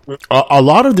 Now, A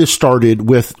lot of this started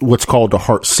with what's called the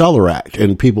Hart-Celler Act,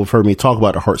 and people have heard me talk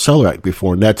about the Hart-Celler Act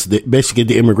before, and that's basically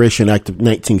the Immigration Act of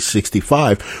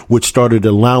 1965, which started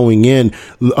allowing in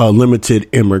limited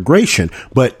immigration,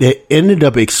 but it ended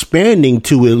up expanding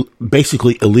to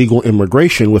basically illegal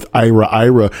immigration with IRA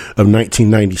of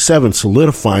 1997,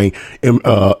 solidifying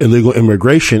illegal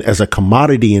immigration as a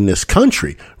commodity in this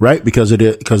country, right? Because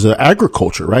of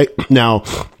agriculture, right? Now,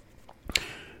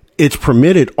 it's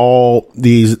permitted all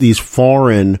these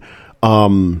foreign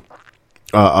tradesmen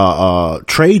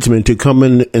to come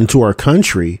into our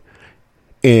country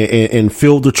and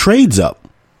fill the trades up.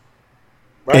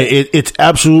 Right. And it's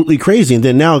absolutely crazy. And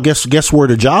then now guess where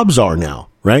the jobs are now,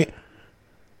 right?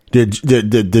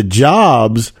 The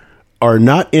jobs are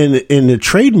not in the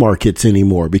trade markets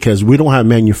anymore because we don't have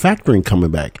manufacturing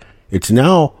coming back. It's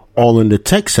now all in the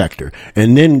tech sector.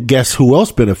 And then guess who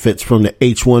else benefits from the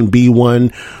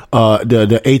H-1B1,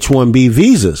 the H-1B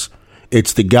visas?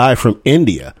 It's the guy from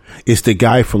India. It's the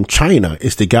guy from China.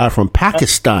 It's the guy from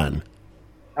Pakistan.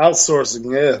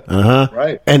 Outsourcing, yeah. Uh-huh.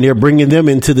 Right. And they're bringing them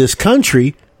into this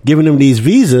country, giving them these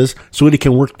visas so they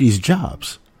can work these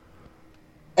jobs.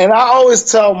 And I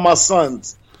always tell my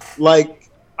sons, like,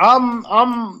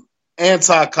 I'm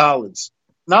anti-college.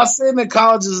 Not saying that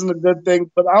college isn't a good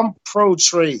thing, but I'm pro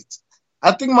trades.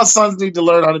 I think my sons need to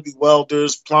learn how to be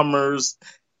welders, plumbers,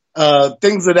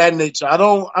 things of that nature. I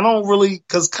don't really,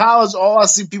 because college, all I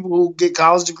see people who get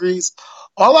college degrees,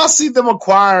 all I see them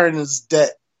acquiring is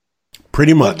debt.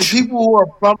 Pretty much. But the people who are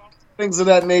plumbers, things of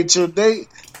that nature, they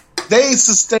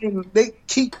sustain, they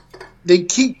keep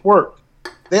work.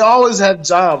 They always have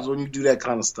jobs when you do that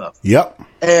kind of stuff. Yep.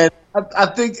 And I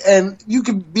think, and you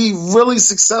can be really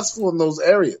successful in those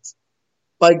areas.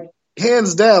 Like,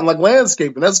 hands down, like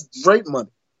landscaping, that's great money.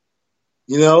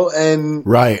 You know, and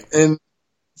right. And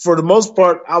for the most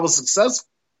part, I was successful.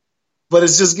 But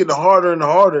it's just getting harder and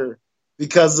harder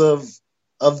because of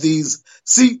these.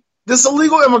 See, this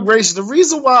illegal immigration, the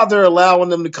reason why they're allowing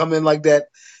them to come in like that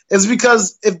is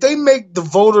because if they make the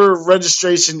voter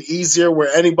registration easier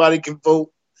where anybody can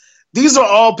vote, these are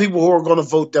all people who are going to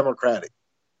vote Democratic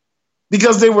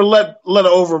because they were let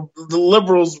over. The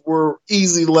liberals were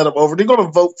easy to let them over. They're going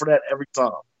to vote for that every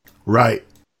time. Right.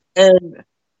 And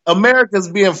America's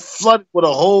being flooded with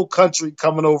a whole country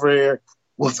coming over here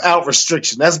without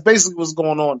restriction. That's basically what's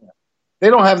going on now. They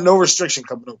don't have no restriction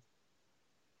coming over.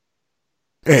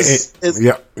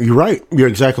 Yeah, you're right. You're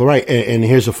exactly right. And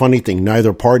here's the funny thing.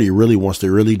 Neither party really wants to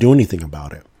really do anything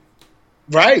about it.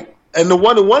 Right. And the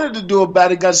one who wanted to do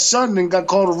about it got shunned and got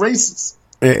called a racist.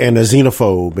 And a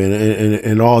xenophobe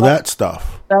and all that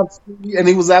stuff. Absolutely. And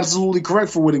he was absolutely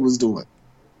correct for what he was doing.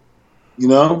 You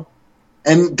know?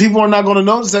 And people are not going to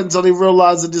notice that until they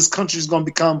realize that this country is going to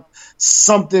become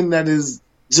something that is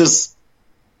just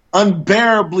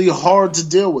unbearably hard to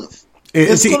deal with.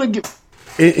 It's going to get...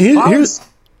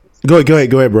 Go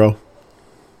ahead, bro.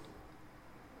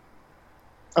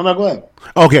 I'm not going.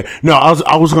 Okay, no,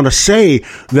 I was going to say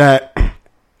that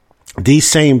these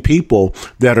same people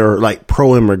that are like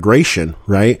pro-immigration,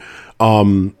 right?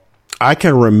 I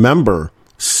can remember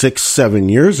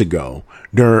 6-7 years ago,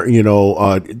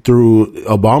 through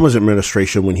Obama's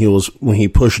administration when he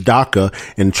pushed DACA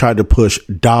and tried to push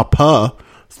DAPA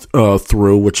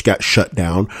through, which got shut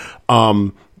down.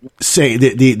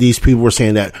 These people were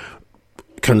saying that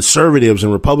conservatives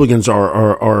and Republicans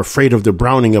are afraid of the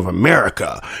browning of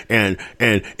America and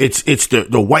it's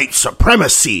the white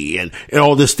supremacy and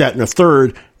all this, that, and the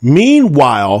third.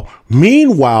 Meanwhile,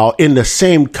 in the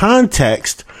same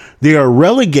context, they are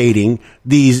relegating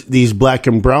these black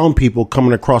and brown people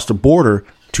coming across the border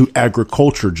to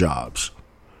agriculture jobs.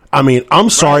 I mean, I'm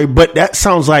sorry, but that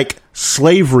sounds like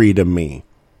slavery to me.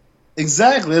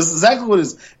 Exactly. That's exactly what it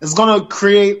is. It's going to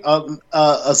create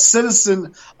a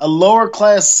citizen, a lower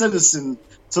class citizen,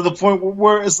 to the point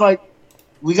where it's like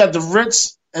we got the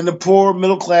rich and the poor,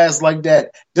 middle class like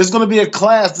that. There's going to be a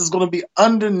class that's going to be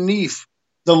underneath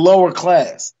the lower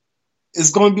class.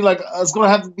 It's going to be like, it's going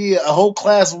to have to be a whole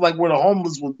class of like where the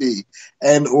homeless would be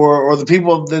and or the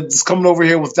people that's coming over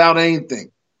here without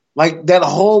anything. Like that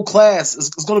whole class is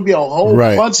going to be a whole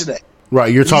bunch of that.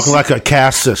 Right. You're talking like a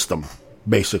caste system.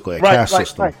 Basically, a caste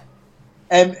system. Right.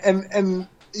 And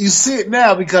you see it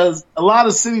now because a lot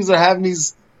of cities are having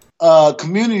these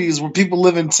communities where people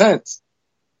live in tents.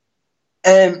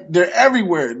 And they're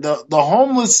everywhere. The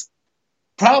homeless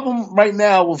problem right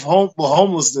now with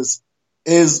homelessness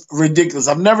is ridiculous.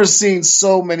 I've never seen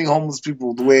so many homeless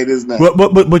people the way it is now.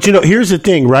 But here's the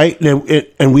thing, right?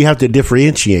 And we have to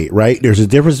differentiate, right? There's a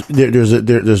difference.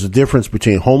 There's a difference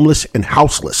between homeless and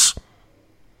houseless.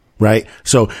 Right.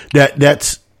 So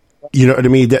that's You know what I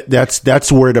mean?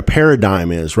 That's where the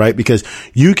paradigm is, right? Because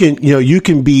you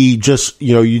can be just,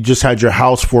 you just had your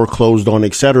house foreclosed on,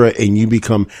 et cetera, and you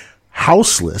become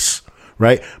houseless,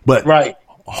 right? But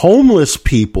homeless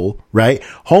people, right?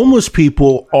 Homeless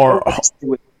people are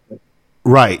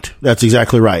right. That's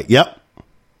exactly right. Yep.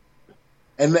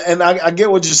 And I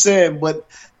get what you're saying,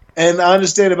 and I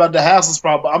understand about the houseless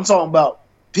problem. I'm talking about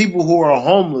people who are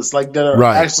homeless, like that are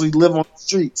actually live on the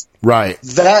streets. Right.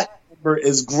 That number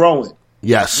is growing.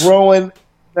 Yes. Growing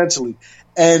eventually.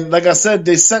 And like I said,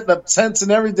 they set up tents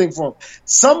and everything for them.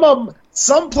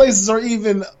 Some places are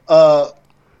even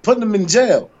putting them in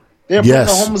jail. They're putting the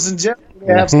homeless in jail.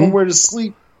 They have somewhere to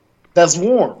sleep that's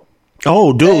warm.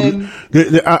 Oh, dude!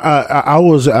 I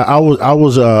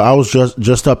was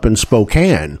just up in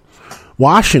Spokane,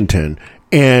 Washington,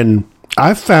 and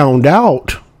I found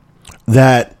out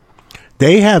that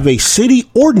they have a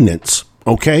city ordinance.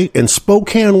 Okay, in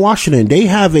Spokane, Washington, they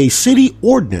have a city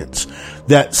ordinance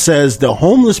that says the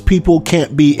homeless people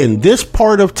can't be in this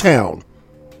part of town.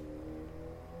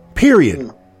 Period.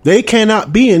 They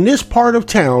cannot be in this part of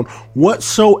town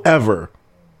whatsoever.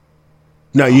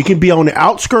 Now, you can be on the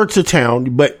outskirts of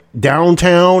town, but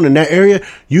downtown and that area,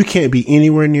 you can't be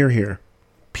anywhere near here.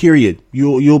 Period.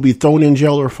 You'll be thrown in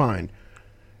jail or fined.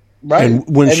 Right. And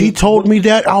when she told me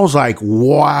that, I was like,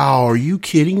 wow, are you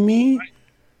kidding me?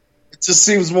 It just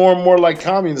seems more and more like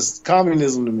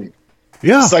communism to me.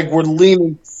 Yeah. It's like we're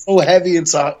leaning so heavy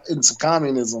into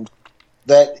communism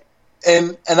that,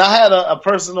 and I had a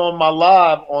person on my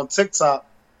live on TikTok,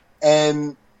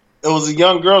 and it was a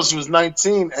young girl. She was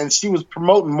 19, and she was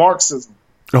promoting Marxism.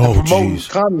 Promoting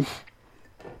communism.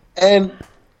 And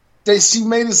she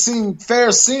made it seem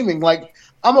fair seeming. Like,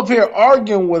 I'm up here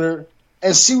arguing with her,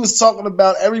 and she was talking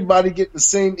about everybody getting the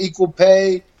same equal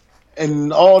pay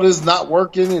and all this not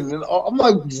working. And I'm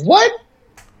like, what?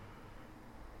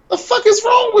 The fuck is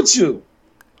wrong with you?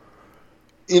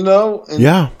 You know? And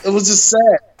it was just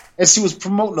sad. And she was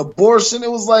promoting abortion.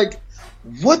 It was like,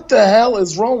 what the hell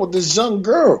is wrong with this young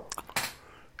girl?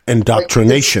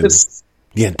 Indoctrination.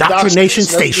 The indoctrination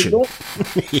station.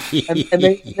 and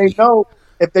they know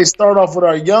if they start off with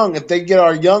our young, if they get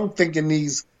our young thinking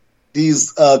these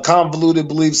convoluted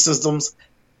belief systems,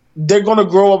 they're going to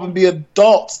grow up and be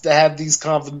adults that have these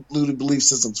convoluted belief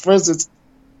systems. For instance,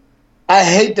 I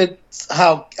hate that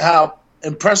how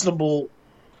impressionable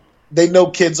they know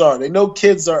kids are. They know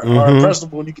kids are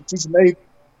impressionable, and you can teach them anything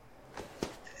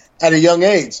at a young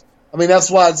age. I mean,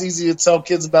 that's why it's easy to tell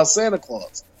kids about Santa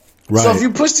Claus. Right. So if you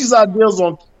push these ideals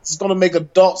on kids, it's going to make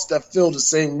adults that feel the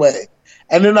same way.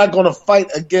 And they're not going to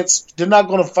fight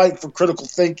for critical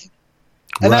thinking.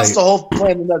 And that's the whole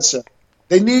plan in a nutshell.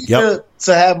 They need to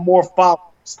have more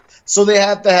followers. So they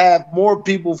have to have more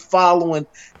people following.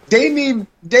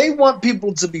 They want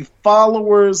people to be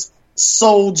followers,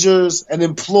 soldiers, and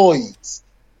employees.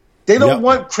 They don't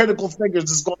want critical thinkers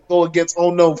that's going to go against,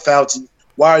 oh no, Fauci,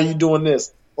 why are you doing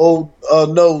this? Oh,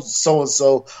 no,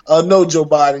 so-and-so. No, Joe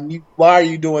Biden, why are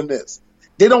you doing this?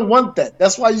 They don't want that.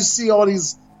 That's why you see all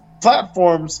these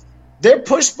platforms, they're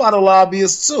pushed by the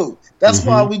lobbyists too. That's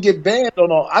why we get banned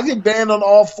I get banned on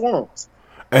all forums.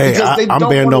 Hey, I'm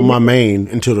banned on my main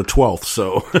until the 12th,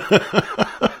 so.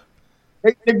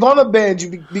 They're going to ban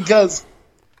you because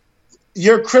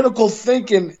your critical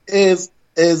thinking is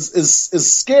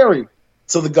scary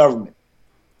to the government.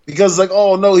 Because like,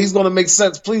 oh no, he's going to make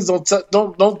sense. Please don't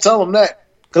tell them that,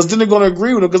 because then they're going to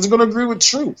agree with him, because they're going to agree with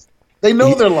truth. They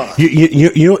know they're lying.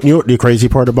 You know what the crazy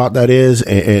part about that is,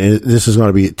 and this is going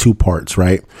to be 2 parts,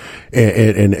 right?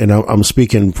 And I'm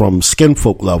speaking from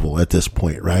skinfolk level at this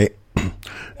point, right?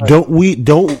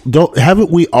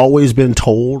 Haven't we always been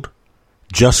told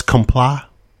just comply?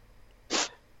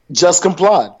 Just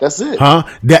comply. That's it. Huh?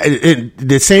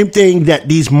 The same thing that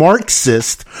these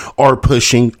Marxists are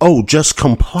pushing. Oh, just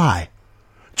comply.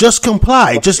 Just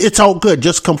comply. It's all good.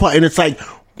 Just comply. And it's like,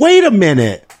 wait a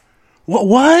minute.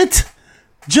 What?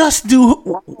 Just do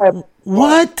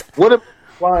what? What am I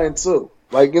complying to?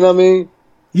 Like, you know what I mean?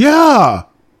 Yeah.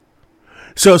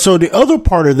 So the other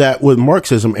part of that with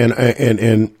Marxism, and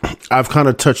I've kind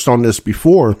of touched on this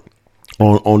before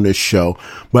on this show,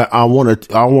 but I want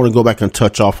to go back and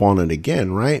touch off on it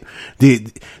again, right?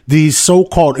 These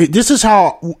so-called, this is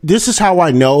how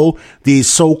I know these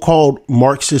so-called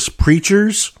Marxist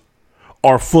preachers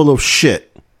are full of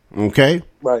shit. Okay?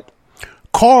 Right.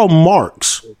 Karl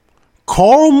Marx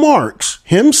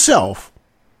himself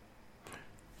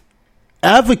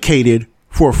advocated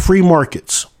for free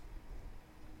markets.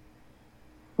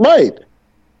 Right.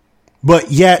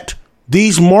 But yet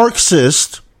these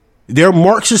Marxists, they're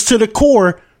Marxists to the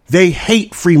core, they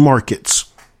hate free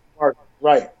markets.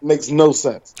 Right. Makes no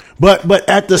sense. But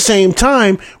at the same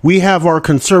time, we have our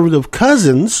conservative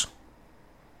cousins,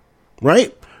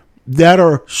 right, that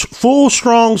are full,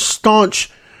 strong, staunch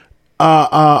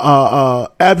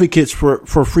advocates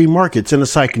for free markets. And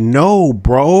it's like, no,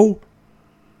 bro.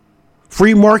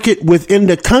 Free market within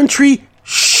the country?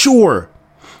 Sure.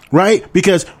 Right?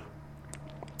 Because,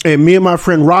 and me and my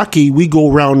friend Rocky, we go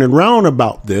round and round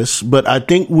about this, but I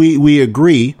think we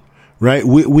agree, right?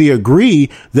 We agree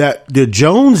that the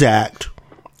Jones Act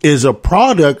is a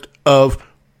product of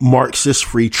Marxist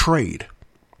free trade.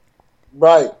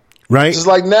 Right. Right? Just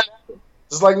like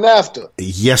NAFTA.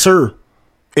 Yes, sir.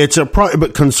 It's a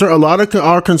but a lot of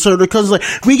our conservative cousins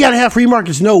like, we got to have free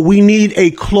markets. No, we need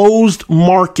a closed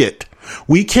market.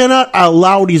 We cannot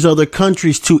allow these other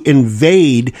countries to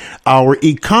invade our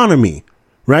economy,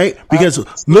 right? Because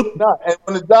look, and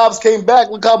when the jobs came back,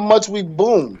 look how much we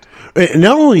boomed.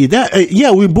 Not only that,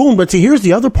 we boomed, but see, here's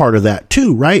the other part of that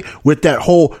too, right? With that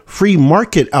whole free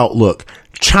market outlook,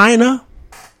 China,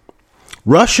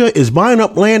 Russia is buying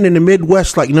up land in the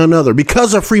Midwest like none other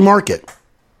because of free market.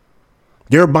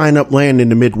 They're buying up land in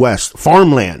the Midwest,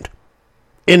 farmland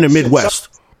in the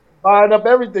Midwest. Buying up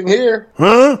everything here.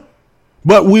 Huh?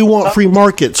 But we want free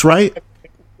markets, right?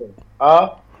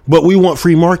 But we want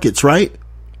free markets, right?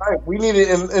 Right. We need it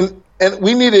and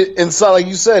we need it inside, like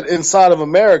you said, inside of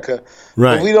America.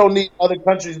 Right. But we don't need other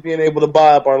countries being able to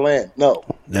buy up our land. No.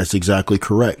 That's exactly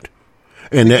correct.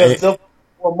 And because they'll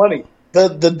more money.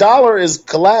 The dollar is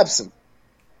collapsing.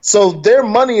 So their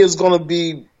money is going to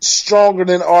be stronger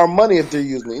than our money if they're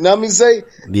using it. You know what I mean? Say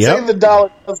the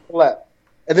dollar does collapse.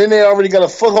 And then they already got a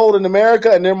foothold in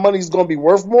America and their money's going to be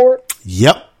worth more.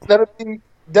 Yep. That'll be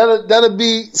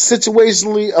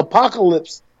situationally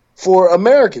apocalypse for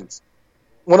Americans.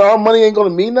 When our money ain't going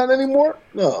to mean nothing anymore?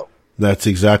 No. That's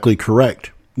exactly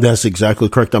correct. That's exactly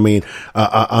correct. I mean,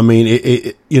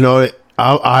 I've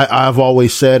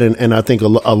always said, and I think a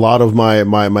lot of my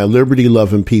liberty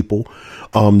loving people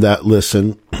that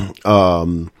listen,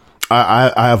 I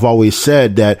have always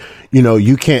said that,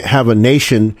 you can't have a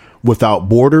nation without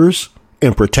borders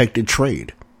and protected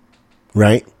trade.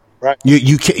 Right. Right.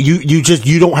 You can't,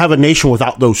 you don't have a nation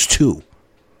without those two.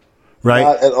 Right.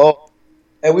 Not at all.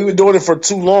 And we were doing it for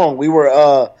too long. We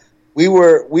were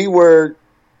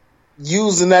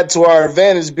using that to our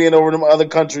advantage, being over them other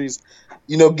countries,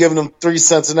 giving them 3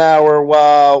 cents an hour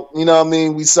while,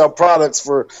 we sell products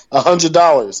for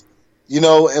 $100,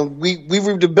 and we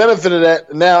reap the benefit of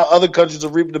that. And now other countries are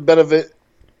reaping the benefit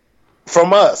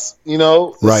from us,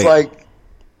 It's right. like,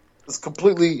 it's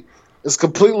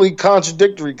completely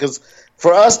contradictory because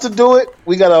for us to do it,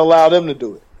 we got to allow them to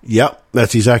do it. Yep,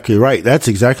 that's exactly right. That's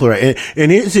exactly right.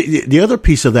 And here's the other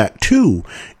piece of that too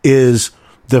is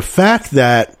the fact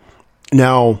that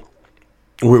now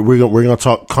we're going to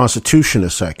talk Constitution a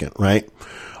second, right?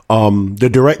 The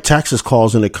direct taxes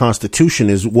clause in the Constitution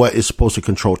is what is supposed to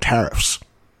control tariffs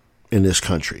in this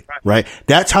country, right?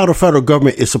 That's how the federal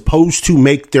government is supposed to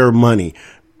make their money,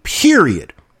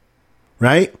 period,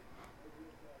 right?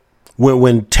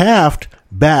 When Taft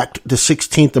backed the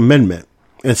 16th Amendment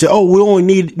and said, "Oh, we only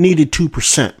needed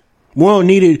 2%. We only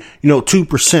needed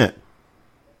 2%,"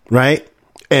 right?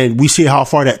 And we see how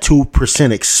far that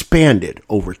 2% expanded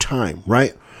over time,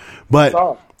 right? But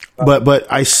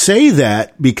I say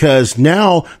that because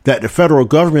now that the federal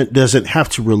government doesn't have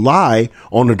to rely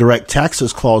on the direct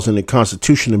taxes clause in the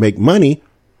Constitution to make money,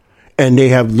 and they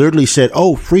have literally said,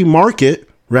 "Oh, free market,"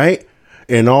 right?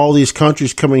 And all these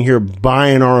countries coming here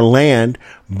buying our land,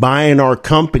 buying our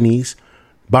companies,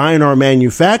 buying our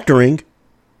manufacturing.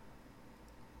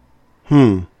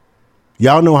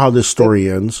 Y'all know how this story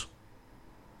ends.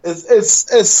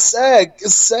 It's sad.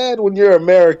 It's sad when you're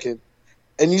American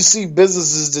and you see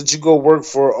businesses that you go work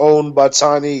for owned by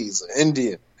Chinese,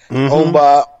 Indian, owned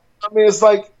by. I mean, it's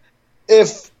like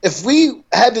if we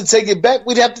had to take it back,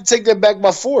 we'd have to take that back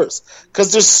by force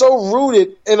because they're so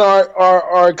rooted in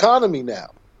our economy now.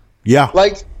 Yeah,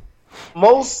 like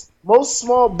most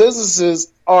small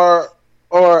businesses are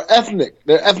ethnic.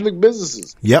 They're ethnic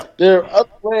businesses. Yep. They're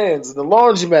uplands and the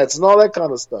laundromats and all that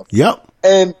kind of stuff. Yep.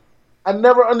 And I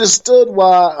never understood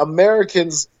why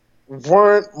Americans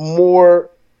weren't more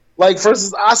like, for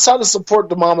instance, I try to support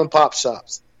the mom and pop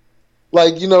shops.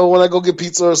 Like, when I go get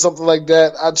pizza or something like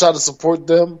that, I try to support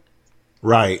them.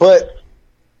 Right. But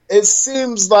it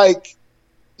seems like,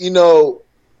 the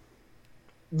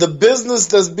business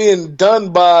that's being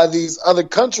done by these other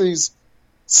countries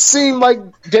seem like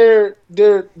they're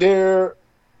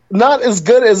not as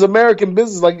good as American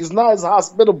business. Like, it's not as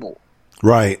hospitable.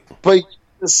 Right. But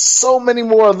there's so many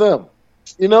more of them.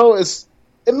 It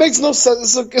makes no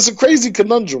sense. It's a crazy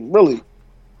conundrum, really.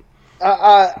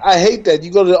 I hate that.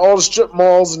 You go to all the strip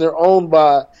malls and they're owned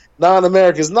by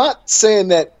non-Americans. Not saying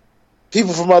that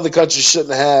people from other countries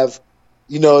shouldn't have,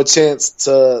 a chance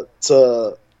to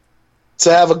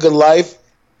have a good life.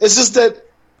 It's just that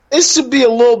it should be a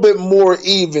little bit more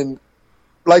even.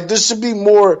 Like, there should be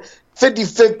more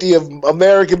 50-50 of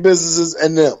American businesses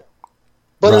and them.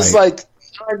 But It's like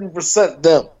 90%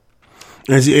 them.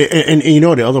 And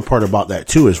the other part about that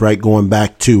too is going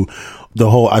back to the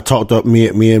whole. I talked up me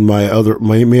and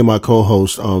my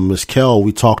co-host Ms. Kell.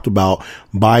 We talked about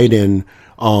Biden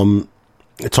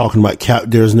talking about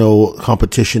there's no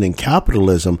competition in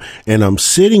capitalism, and I'm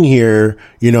sitting here,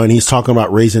 and he's talking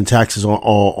about raising taxes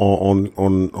on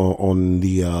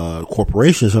the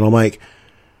corporations, and I'm like,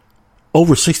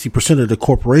 over 60% of the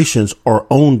corporations are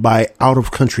owned by out of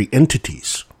country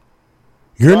entities.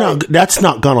 That's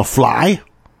not gonna fly.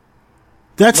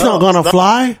 That's not gonna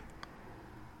fly.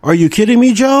 Are you kidding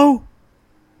me, Joe?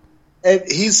 And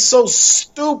he's so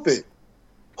stupid.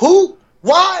 Who?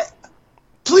 Why?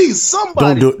 Please,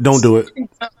 somebody. Don't do it.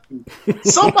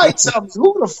 Somebody tell me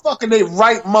who the fuck in their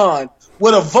right mind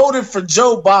would have voted for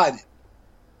Joe Biden?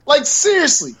 Like,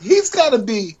 seriously, he's got to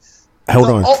be. Hold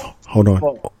on.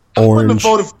 I wouldn't have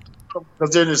voted for him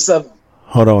because they're in their 70s.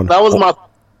 Hold on. That was my.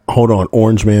 Hold on.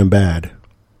 Orange man bad.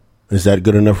 Is that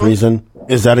good enough reason?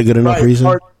 Is that a good enough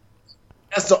reason?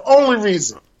 That's the only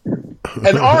reason.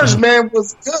 And Orange Man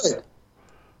was good.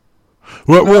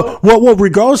 Well,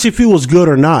 regardless if he was good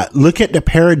or not, look at the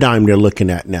paradigm they're looking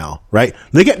at now, right?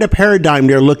 Look at the paradigm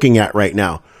they're looking at right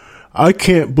now. I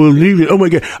can't believe it. Oh my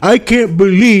God. I can't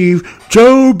believe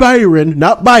Joe Byron,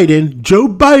 not Biden, Joe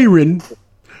Byron,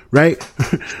 right?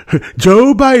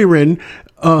 Joe Byron,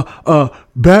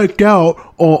 backed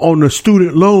out on the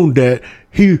student loan debt.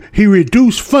 He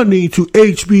reduced funding to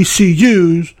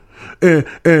HBCUs, and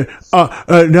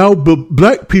now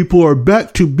black people are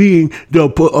back to being the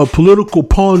political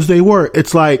pawns they were.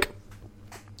 It's like,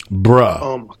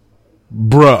 bruh.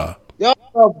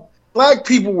 Y'all, black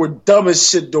people were dumb as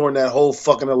shit during that whole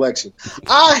fucking election.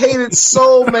 I hated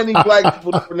so many black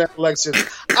people during that election.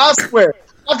 I swear,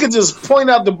 I could just point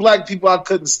out the black people I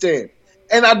couldn't stand.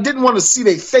 And I didn't want to see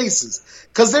their faces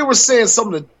because they were saying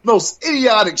some of the most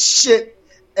idiotic shit.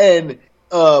 And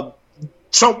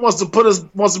Trump wants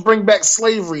to bring back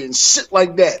slavery and shit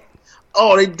like that.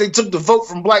 Oh, they took the vote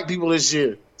from black people this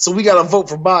year, so we got to vote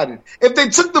for Biden. If they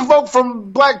took the vote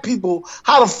from black people,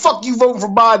 how the fuck you voting for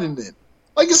Biden then?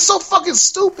 Like, it's so fucking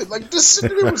stupid. Like, this shit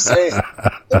that they were saying,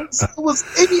 it was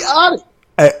idiotic.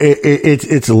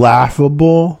 It's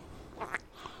laughable.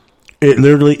 It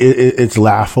literally it's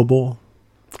laughable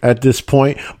at this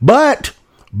point. But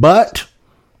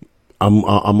I'm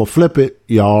gonna flip it.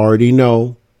 Y'all already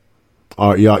know.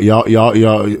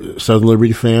 Y'all, Southern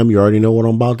Liberty fam, you already know what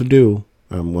I'm about to do.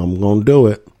 I'm gonna do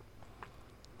it.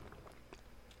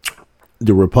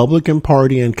 The Republican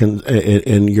Party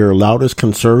and your loudest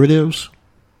conservatives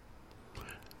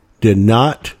did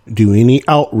not do any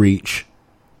outreach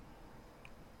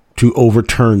to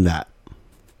overturn that.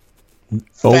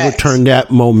 Facts. Overturn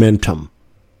that momentum.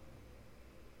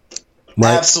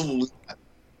 Right? Absolutely.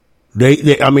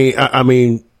 I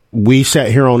mean, we sat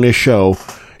here on this show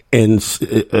and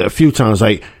a few times,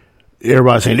 like,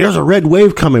 everybody's saying, there's a red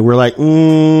wave coming. We're like,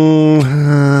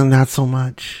 not so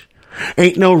much.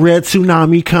 Ain't no red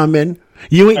tsunami coming.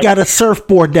 You ain't got a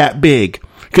surfboard that big.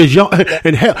 Cause y'all,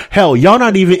 and hell, y'all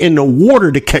not even in the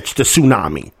water to catch the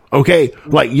tsunami. Okay?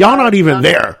 Like, y'all not even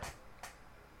there.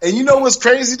 And you know what's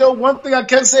crazy though? One thing I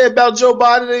can say about Joe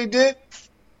Biden they did,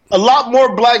 a lot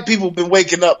more black people been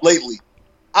waking up lately.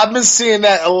 I've been seeing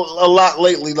that a lot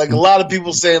lately. Like, a lot of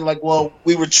people saying, like, well,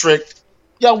 we were tricked.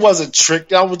 Y'all wasn't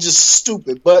tricked. Y'all was just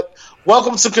stupid. But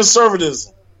welcome to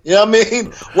conservatism. You know what I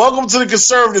mean? Welcome to the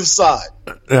conservative side.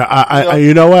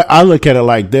 You know what? I look at it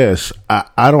like this.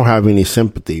 I don't have any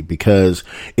sympathy because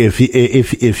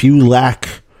if you lack,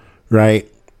 right,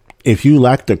 if you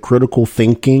lack the critical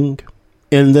thinking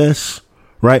in this,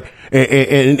 right,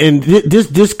 and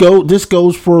this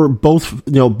goes for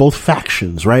both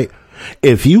factions, right?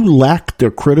 If you lack the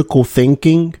critical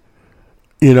thinking,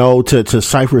 to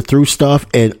cipher through stuff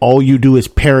and all you do is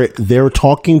parrot their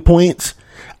talking points,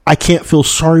 I can't feel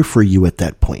sorry for you at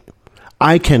that point.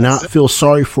 I cannot feel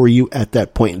sorry for you at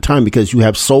that point in time because you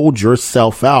have sold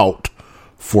yourself out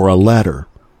for a letter.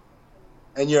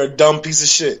 And you're a dumb piece of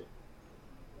shit.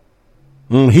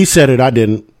 He said it. I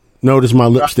didn't. Notice my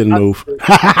lips didn't move.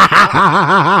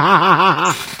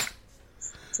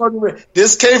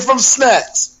 This came from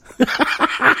Snax.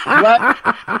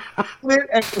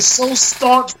 And was so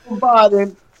staunch for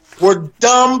Biden were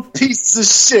dumb pieces of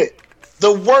shit.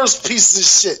 The worst pieces of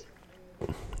shit.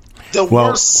 The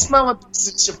worst smelling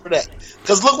piece of shit for that.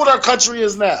 Because look what our country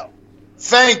is now.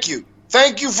 Thank you.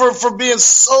 Thank you for being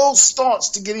so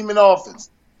staunch to get him in office.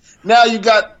 Now you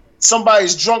got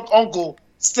somebody's drunk uncle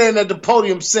standing at the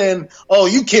podium saying, "Oh,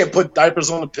 you can't put diapers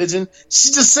on a pigeon."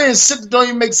 She's just saying shit that don't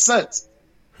even make sense.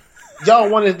 Y'all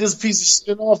wanted this piece of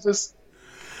shit in office?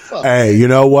 Fuck. Hey, you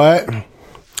know what?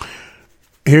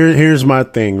 Here's my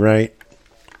thing, right?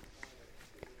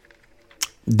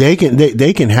 They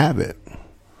can have it.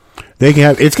 They can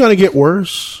have. It's going to get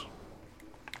worse.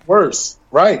 Worse,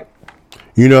 right?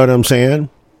 You know what I'm saying?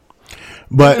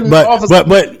 But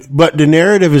the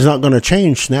narrative is not going to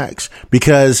change, Snax,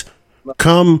 because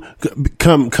come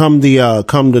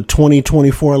the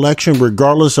 2024 election,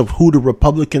 regardless of who the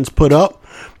Republicans put up,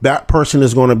 that person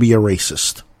is going to be a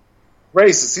racist.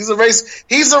 Racist. He's a racist.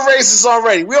 He's a racist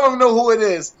already. We don't even know who it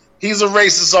is. He's a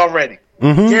racist already.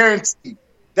 Mm-hmm. Guaranteed.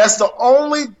 That's the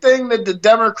only thing that the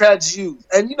Democrats use.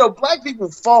 And, you know, black people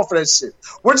fall for that shit.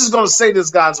 We're just going to say this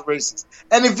guy's a racist.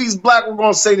 And if he's black, we're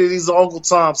going to say that he's an Uncle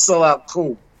Tom sellout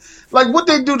coon. Like what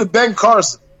they do to Ben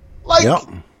Carson. Like,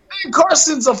 Ben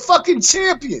Carson's a fucking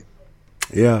champion.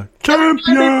 Yeah.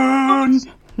 Champion!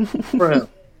 For him.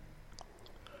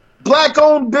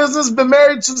 Black-owned business, been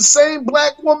married to the same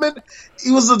black woman.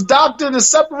 He was adopted and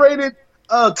separated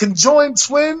conjoined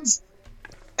twins.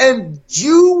 And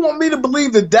you want me to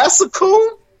believe that that's a coon?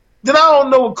 Then I don't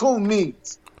know what coon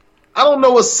means. I don't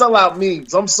know what sellout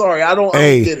means. I'm sorry. I don't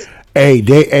get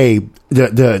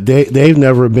it. They've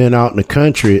never been out in the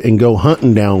country and go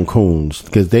hunting down coons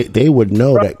because they would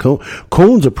know that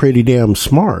coons are pretty damn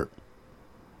smart.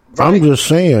 Right. I'm just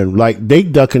saying, like, they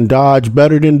duck and dodge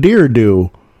better than deer do.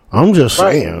 I'm just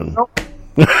saying.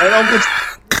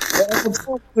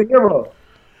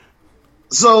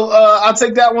 So I'll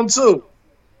take that one too.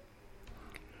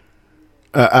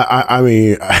 I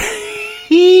mean,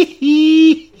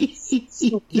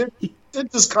 they're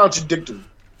just contradictory.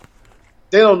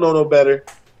 They don't know no better.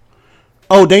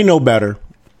 Oh, they know better.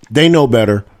 They know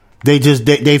better. They just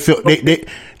they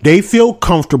feel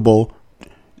comfortable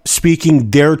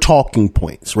speaking their talking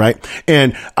points, right?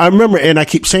 And I remember, and I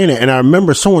keep saying it, and I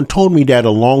remember someone told me that a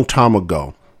long time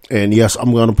ago. And yes,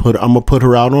 I'm gonna put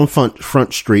her out on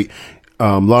Front Street.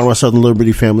 A lot of my Southern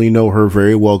Liberty family know her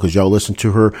very well because y'all listen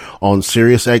to her on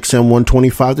Sirius XM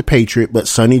 125, The Patriot. But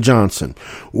Sonny Johnson,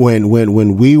 when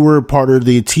we were part of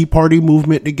the Tea Party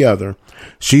movement together,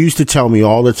 she used to tell me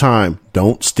all the time,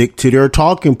 "Don't stick to their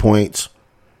talking points.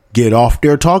 Get off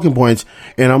their talking points."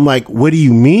 And I'm like, "What do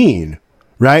you mean?"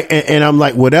 Right? And I'm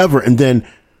like, "Whatever." And then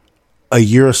a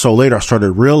year or so later, I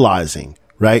started realizing,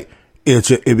 right?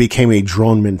 It became a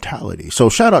drone mentality. So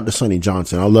shout out to Sonny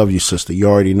Johnson. I love you, sister. You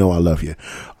already know I love you.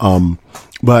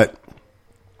 But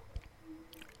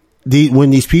when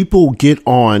these people get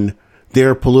on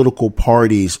their political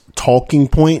parties' talking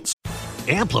points,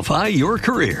 amplify your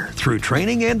career through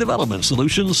training and development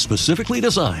solutions specifically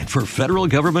designed for federal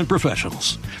government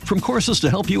professionals. From courses to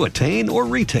help you attain or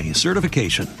retain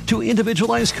certification, to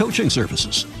individualized coaching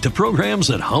services, to programs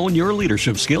that hone your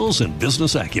leadership skills and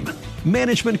business acumen,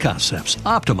 Management Concepts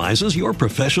optimizes your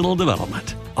professional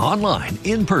development. Online,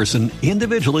 in person,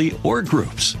 individually, or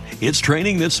groups, it's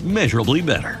training that's measurably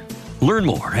better. Learn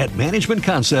more at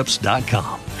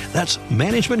managementconcepts.com. That's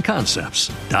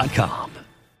managementconcepts.com.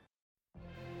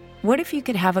 What if you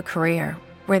could have a career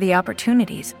where the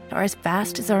opportunities are as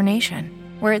vast as our nation,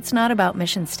 where it's not about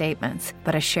mission statements,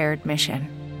 but a shared mission?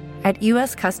 At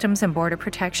U.S. Customs and Border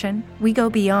Protection, we go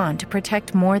beyond to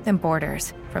protect more than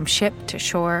borders. From ship to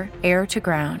shore, air to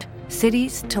ground,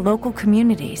 cities to local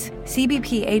communities,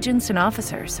 CBP agents and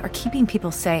officers are keeping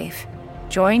people safe.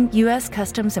 Join U.S.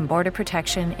 Customs and Border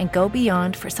Protection and go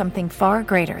beyond for something far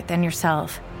greater than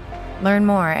yourself. Learn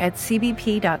more at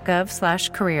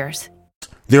cbp.gov/careers.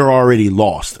 They're already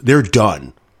lost. They're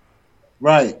done.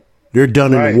 Right. They're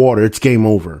done in the water. It's game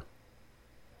over.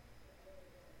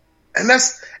 And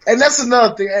that's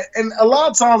another thing. And a lot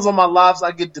of times on my lives,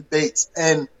 I get debates,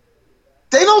 and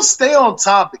they don't stay on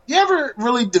topic. You ever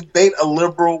really debate a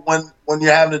liberal when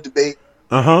you're having a debate?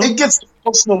 It gets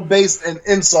emotional based, and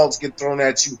insults get thrown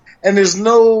at you, and there's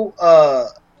no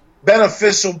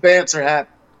beneficial banter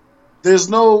happening. There's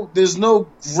no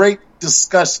great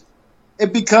discussion.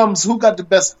 It becomes who got the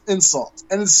best insults,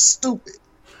 and it's stupid.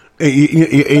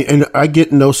 And I get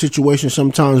in those situations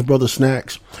sometimes, Brother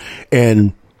Snax,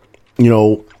 and you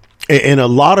know, and a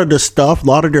lot of the stuff, a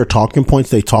lot of their talking points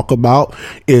they talk about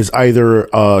is either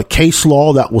case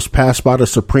law that was passed by the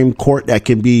Supreme Court that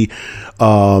can be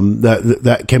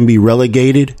that can be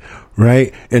relegated,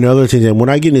 right? And other things. And when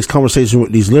I get in this conversation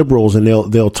with these liberals and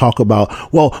they'll talk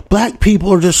about, well, black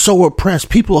people are just so oppressed.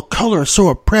 People of color are so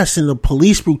oppressed in the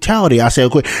police brutality. I say,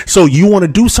 okay, so you want to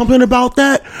do something about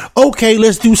that? Okay,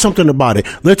 let's do something about it.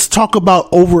 Let's talk about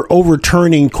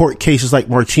overturning court cases like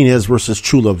Martinez versus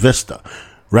Chula Vista.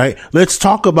 Right. Let's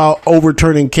talk about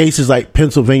overturning cases like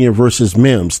Pennsylvania versus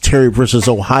Mims, Terry versus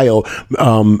Ohio,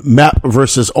 Mapp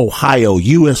versus Ohio,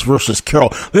 U.S. versus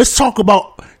Carroll. Let's talk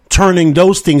about turning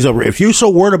those things over. If you're so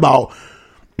worried about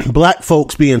black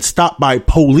folks being stopped by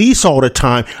police all the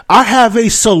time, I have a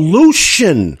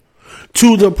solution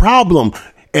to the problem.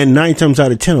 And 9 times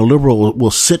out of 10, a liberal will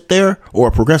sit there, or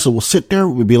a progressive will sit there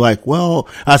and be like, well,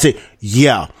 I say,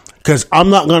 yeah. Because I'm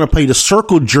not going to play the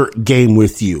circle jerk game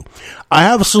with you. I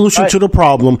have a solution to the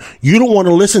problem. You don't want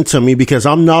to listen to me because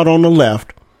I'm not on the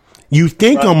left. You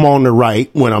think I'm on the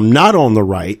right when I'm not on the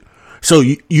right. So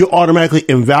you automatically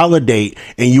invalidate,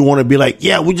 and you want to be like,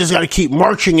 yeah, we just got to keep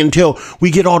marching until we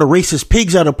get all the racist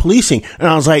pigs out of policing. And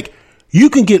I was like,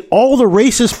 you can get all the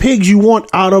racist pigs you want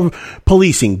out of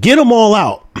policing. Get them all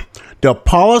out. The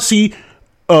policy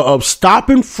of stop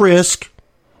and frisk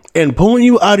and pulling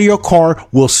you out of your car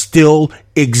will still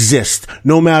exist,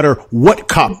 no matter what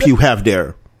cop you have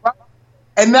there.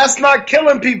 And that's not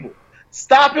killing people.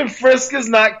 Stop and frisk is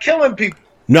not killing people.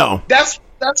 No. That's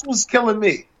what's killing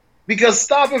me. Because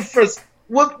stop and frisk,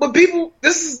 what people,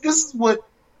 this is what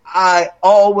I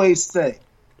always say.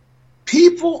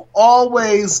 People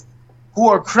always who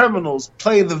are criminals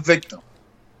play the victim.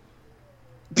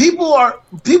 People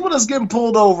that's getting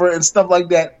pulled over and stuff like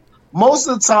that, most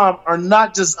of the time are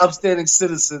not just upstanding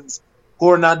citizens who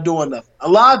are not doing nothing. A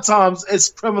lot of times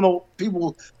it's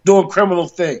people doing criminal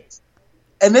things.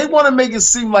 And they want to make it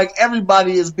seem like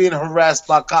everybody is being harassed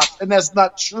by cops, and that's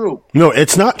not true. No,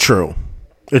 it's not true.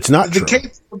 It's not true. The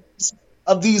case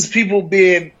of these people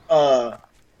being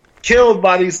killed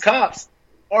by these cops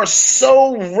are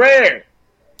so rare.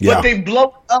 Yeah. But they blow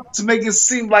it up to make it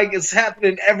seem like it's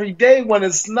happening every day when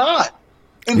it's not.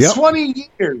 In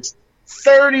 20 years,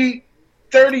 30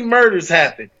 murders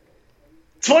happened.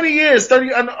 20 years,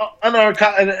 30 unarmed,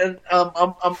 and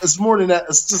it's more than that.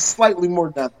 It's just slightly more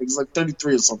than that. It's like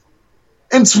 33 or something.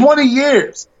 In 20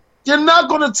 years, you're not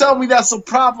going to tell me that's a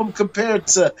problem compared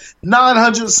to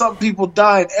 900 something people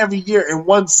dying every year in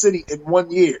one city in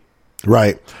 1 year.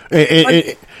 Right.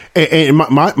 And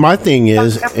my thing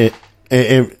is,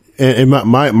 and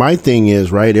my thing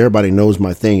is, right. Everybody knows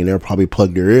my thing, and they'll probably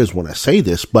plug their ears when I say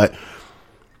this, but.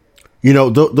 You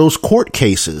know, those court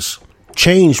cases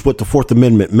changed what the Fourth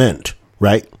Amendment meant,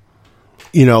 right?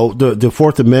 You know, the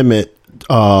Fourth Amendment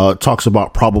talks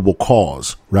about probable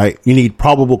cause, right? You need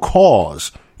probable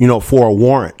cause, you know, for a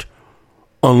warrant,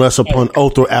 unless upon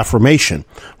oath or affirmation,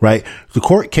 right? The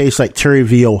court case like Terry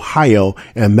v. Ohio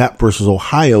and Mapp versus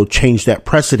Ohio changed that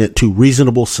precedent to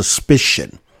reasonable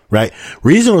suspicion, right?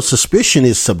 Reasonable suspicion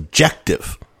is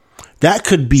subjective. That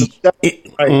could be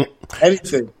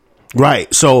anything.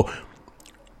 Right. So,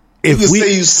 if you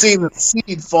say you've seen the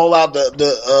seed fall out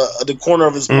the corner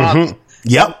of his pocket.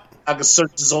 Yep. I can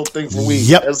search this whole thing for weeks.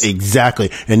 Yep,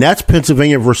 exactly. And that's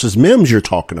Pennsylvania versus Mims you're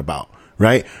talking about,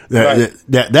 right?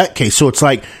 That case. So it's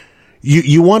like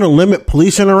you want to limit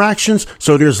police interactions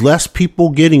so there's less people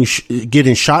getting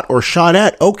shot or shot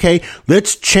at. Okay,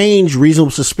 let's change reasonable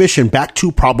suspicion back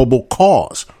to probable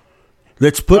cause.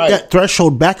 Let's put that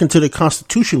threshold back into the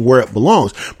Constitution where it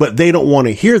belongs. But they don't want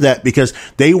to hear that because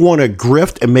they want to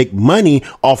grift and make money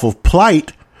off the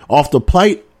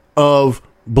plight of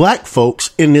black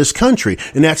folks in this country.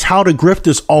 And that's how the grift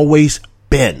has always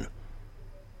been.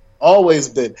 Always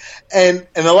been. And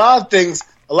a lot of things,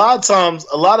 a lot of times,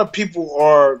 a lot of people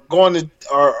are going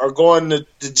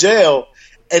to jail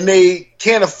and they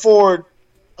can't afford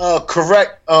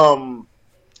correct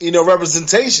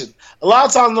representation. A lot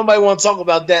of times nobody want to talk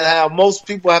about that, how most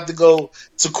people have to go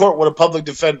to court with a public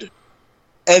defender.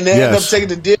 And they end up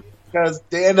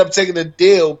taking the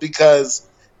deal because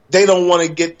they don't want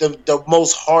to get the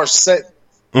most harsh sentence.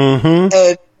 Mm-hmm.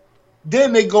 And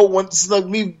then they go, once like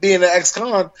me being an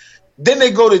ex-con, then they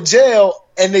go to jail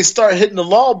and they start hitting the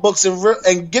law books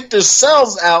and get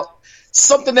themselves out.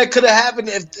 Something that could have happened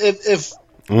if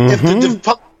the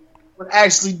public would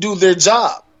actually do their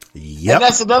job. Yep. And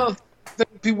that's another thing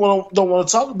people don't want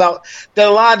to talk about, that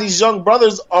a lot of these young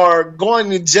brothers are going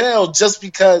to jail just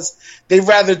because they'd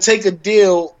rather take a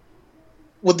deal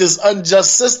with this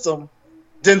unjust system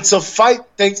than to fight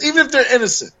things, even if they're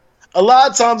innocent. A lot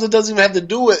of times it doesn't even have to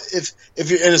do it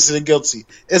if you're innocent and guilty.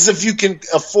 It's if you can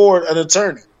afford an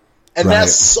attorney. And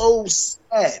that's so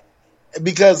sad.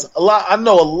 Because I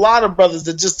know a lot of brothers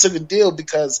that just took a deal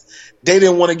because they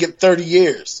didn't want to get 30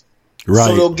 years. Right.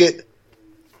 So they'll get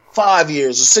 5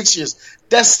 years or 6 years,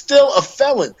 that's still a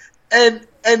felon. And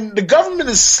the government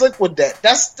is slick with that.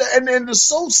 And they're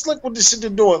so slick with the shit they're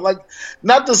doing. Like,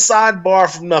 not the sidebar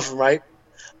from nothing, right?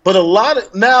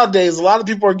 But nowadays, a lot of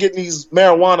people are getting these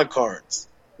marijuana cards.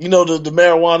 You know, the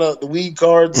marijuana, the weed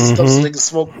cards and stuff, so they can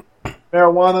smoke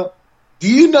marijuana. Do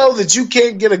you know that you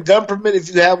can't get a gun permit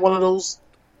if you have one of those?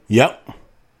 Yep.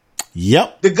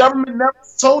 The government never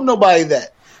told nobody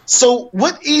that. So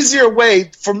what easier way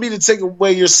for me to take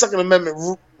away your Second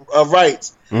Amendment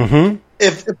rights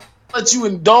if let you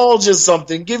indulge in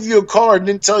something, give you a card, and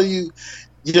then tell you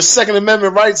your Second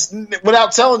Amendment rights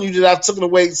without telling you that I've taken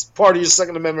away part of your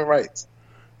Second Amendment rights.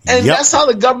 And that's how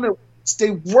the government works.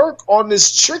 They work on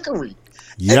this trickery.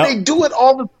 And they do it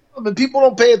all the time, and people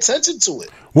don't pay attention to it.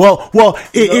 Well,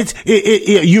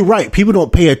 you're right. People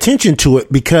don't pay attention to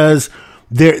it because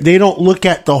they don't look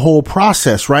at the whole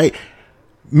process, right?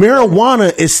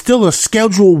 Marijuana is still a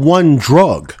Schedule I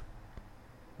drug.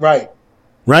 Right.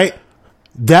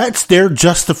 That's their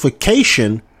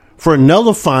justification for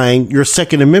nullifying your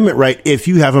Second Amendment right if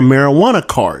you have a marijuana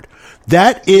card.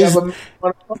 That is,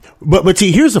 but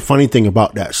see, here's the funny thing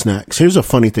about that, Snax. Here's a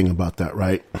funny thing about that,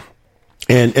 right?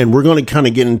 And we're going to kind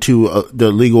of get into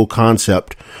the legal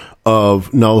concept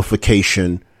of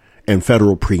nullification and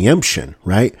federal preemption,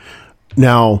 right?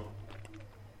 Now,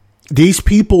 these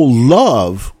people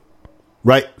love,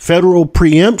 right, federal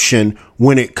preemption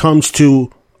when it comes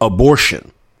to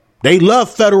abortion. They love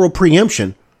federal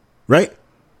preemption, right?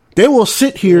 They will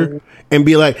sit here and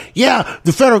be like, yeah,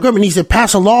 the federal government needs to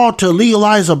pass a law to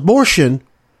legalize abortion,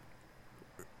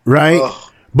 right?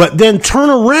 Ugh. But then turn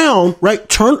around, right?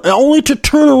 Turn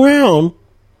around,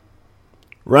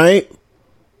 right?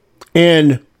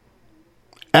 And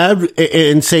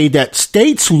say that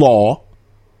state's law,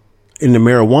 in the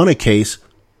marijuana case,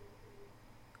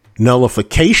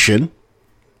 nullification,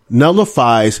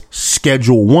 nullifies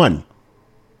Schedule I.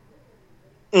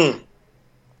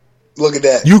 Look at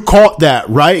that. You caught that,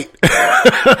 right?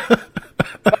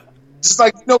 Just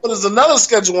like, you know, there's another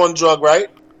Schedule I drug, right?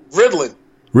 Ritalin.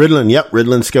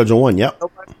 Ritalin Schedule I, yep.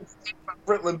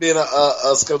 Ritalin being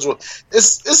a Schedule I.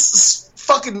 It's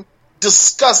fucking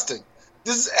disgusting.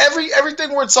 This is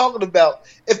everything we're talking about.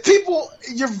 If people,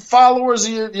 your followers,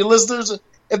 your listeners,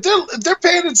 if they're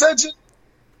paying attention,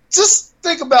 just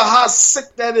think about how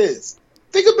sick that is.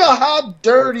 Think about how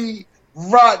dirty,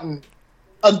 rotten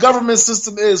a government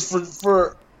system is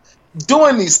for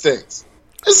doing these things.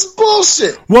 It's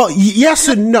bullshit. Well, yes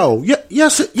and no.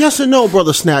 Yes and no,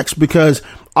 Brother Snax, because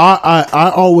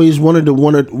I always one of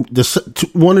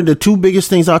the two biggest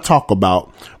things I talk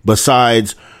about,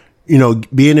 besides, you know,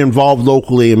 being involved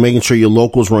locally and making sure your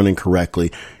local's running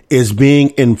correctly, is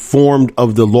being informed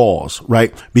of the laws,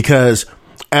 right? Because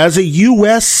as a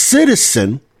U.S.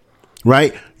 citizen,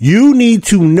 right, you need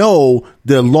to know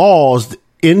the laws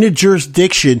in the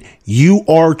jurisdiction you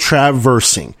are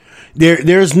traversing.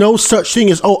 There's no such thing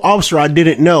as, oh, officer, I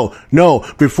didn't know. No,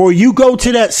 before you go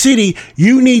to that city,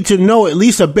 you need to know at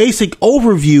least a basic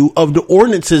overview of the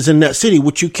ordinances in that city,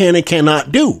 which you can and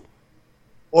cannot do.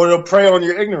 Or they'll prey on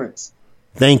your ignorance.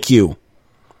 Thank you.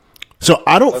 So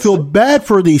I don't feel bad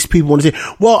for these people and say,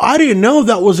 well, I didn't know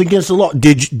that was against the law.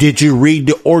 Did you read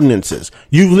the ordinances?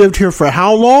 You've lived here for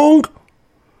how long?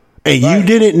 And you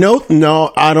didn't know?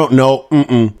 No, I don't know.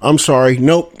 I'm sorry.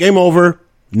 Nope. Game over.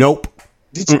 Nope.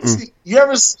 Did you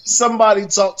ever see somebody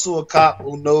talk to a cop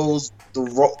who knows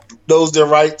their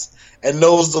rights and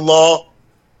knows the law?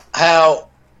 How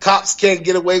cops can't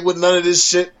get away with none of this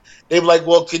shit? They be like,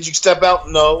 "Well, could you step out?"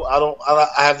 No, I don't.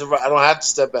 I don't have to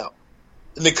step out.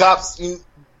 And the cops,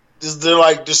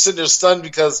 they're sitting there stunned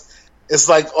because it's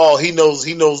like, oh, he knows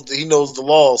the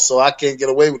law, so I can't get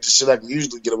away with the shit I can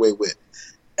usually get away with.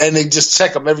 And they just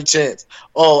check them every chance.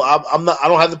 Oh, I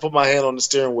don't have to put my hand on the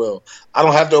steering wheel. I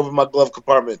don't have to open my glove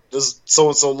compartment. This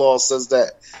so-and-so law says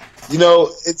that. You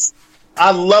know,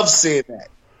 I love seeing that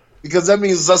because that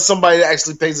means that's somebody that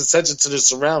actually pays attention to their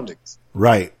surroundings.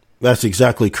 Right. That's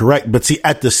exactly correct. But see,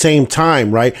 at the same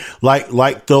time, right,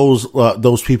 like those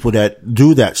people that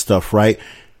do that stuff, right,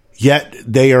 yet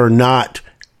they are not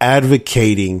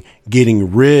advocating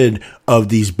getting rid of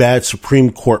these bad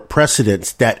Supreme Court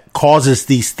precedents that causes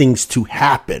these things to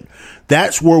happen.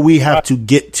 That's where we have to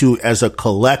get to as a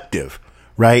collective,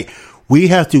 right? We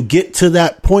have to get to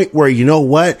that point where, you know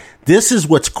what, this is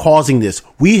what's causing this.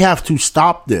 We have to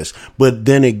stop this. But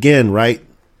then again, right,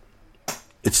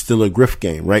 it's still a grift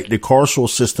game, right? The carceral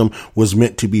system was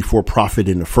meant to be for profit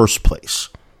in the first place.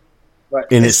 Right.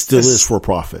 And it still is for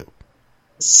profit.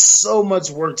 So much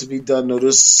work to be done, though.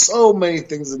 There's so many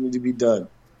things that need to be done.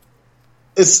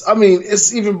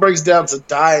 It even breaks down to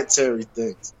dietary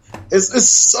things. It's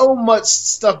so much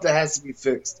stuff that has to be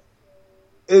fixed.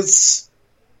 It's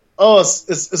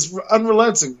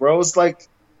unrelenting, bro. It's like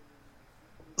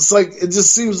it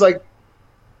just seems like,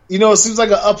 it seems like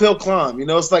an uphill climb.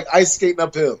 It's like ice skating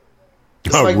uphill.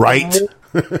 It's like right.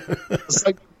 It's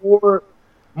like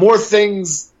more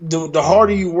things. The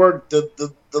harder you work,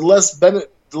 the less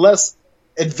benefit, the less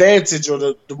advantage, or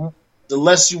the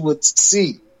less you would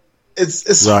see.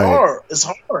 It's right. hard. It's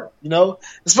hard,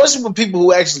 especially with people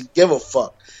who actually give a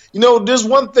fuck. There's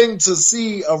one thing to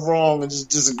see a wrong and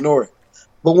just ignore it.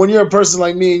 But when you're a person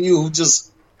like me and you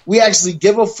we actually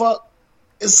give a fuck,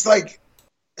 it's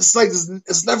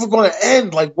it's never going to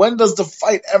end. Like, when does the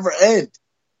fight ever end?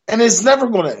 And it's never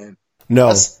going to end. No.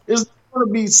 There's not going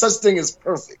to be such thing as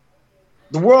perfect.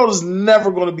 The world is never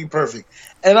going to be perfect.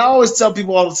 And I always tell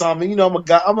people all the time, and I'm a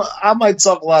guy, I might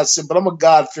talk a lot of shit, but I'm a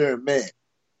God-fearing man.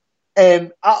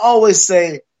 And I always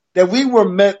say that we were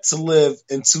meant to live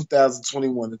in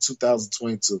 2021 and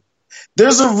 2022.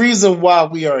 There's a reason why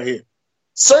we are here.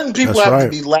 Certain people have to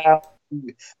be loud,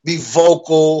 be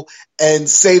vocal, and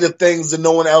say the things that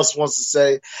no one else wants to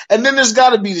say. And then there's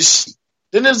got to be the sheep.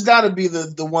 Then there's got to be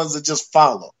the ones that just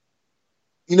follow.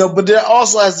 But there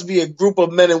also has to be a group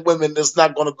of men and women that's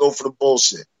not going to go for the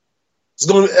bullshit.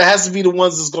 It has to be the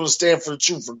ones that's going to stand for the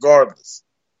truth regardless.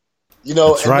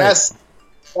 That's right.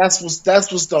 That's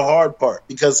what's the hard part,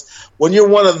 because when you're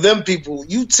one of them people,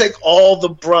 you take all the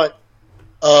brunt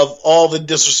of all the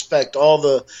disrespect, all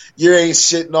the you ain't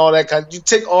shit and all that you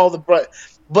take all the brunt.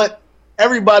 But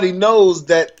everybody knows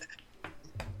that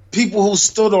people who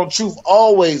stood on truth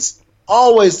always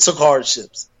took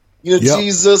hardships. Yep.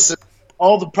 Jesus and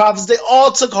all the prophets, they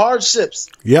all took hardships.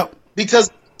 Yep. Because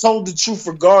they told the truth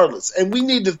regardless. And we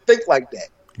need to think like that.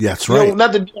 That's right.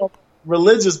 Not to be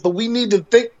religious, but we need to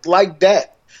think like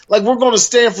that. Like, we're going to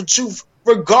stand for truth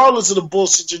regardless of the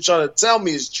bullshit you're trying to tell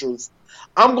me is truth.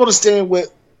 I'm going to stand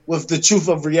with the truth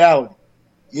of reality.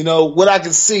 What I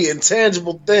can see,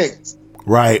 intangible things.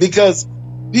 Right. Because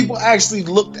people actually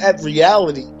looked at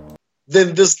reality,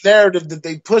 then this narrative that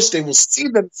they push, they will see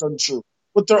that it's untrue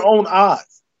with their own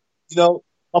eyes.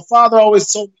 My father always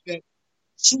told me that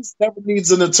truth never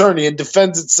needs an attorney. It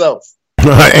defends itself.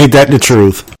 Ain't that the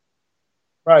truth?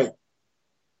 Right.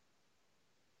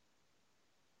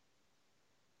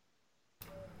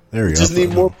 There you go. Just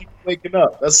need more people waking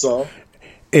up. That's all.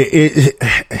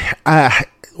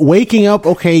 Waking up,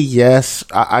 okay, yes,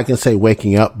 I can say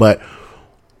waking up, but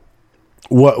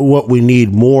what we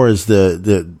need more is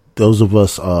those of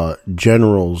us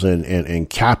generals and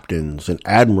captains and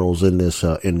admirals in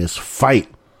this fight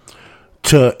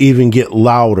to even get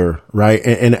louder, right?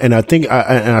 And I think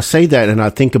I say that, and I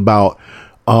think about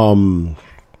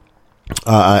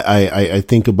I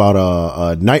think about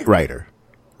a Knight Rider,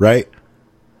 right?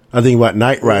 I think about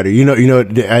Knight Rider.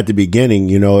 At the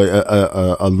beginning,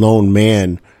 a lone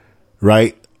man,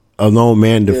 right? A lone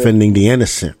man defending the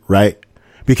innocent, right?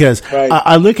 Because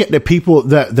I look at the people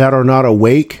that are not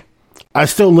awake. I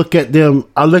still look at them.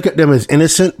 I look at them as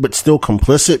innocent, but still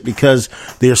complicit because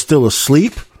they're still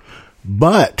asleep.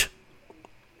 But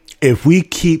if we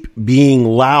keep being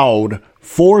loud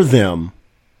for them,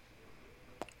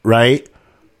 right,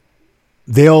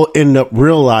 they'll end up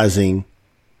realizing,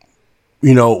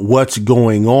 what's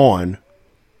going on,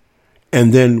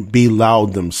 and then be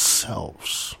loud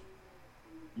themselves.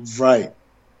 Right.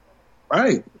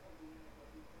 Right.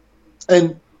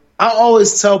 And I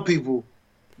always tell people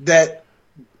that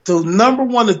the number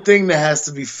one thing that has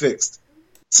to be fixed,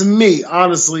 to me,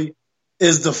 honestly,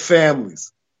 is the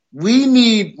families. We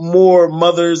need more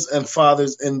mothers and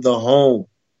fathers in the home.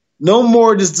 No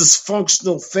more of these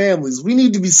dysfunctional families. We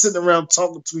need to be sitting around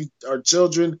talking to our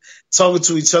children, talking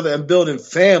to each other, and building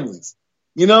families.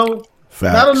 Facts.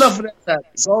 Not enough of that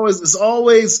happens. It's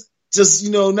always just,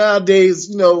 nowadays,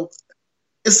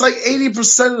 it's like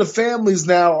 80% of the families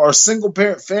now are single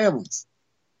parent families.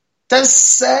 That's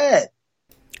sad.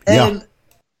 And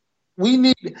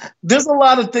there's a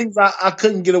lot of things I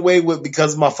couldn't get away with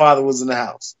because my father was in the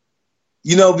house.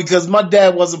 Because my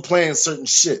dad wasn't playing certain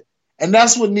shit. And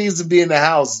that's what needs to be in the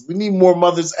house. We need more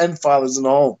mothers and fathers in the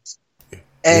homes.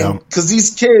 And because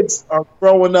these kids are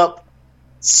growing up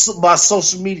by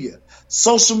social media.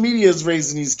 Social media is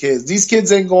raising these kids. These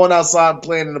kids ain't going outside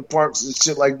playing in the parks and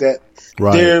shit like that.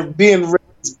 Right. They're being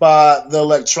raised by the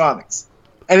electronics.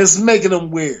 And it's making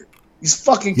them weird. These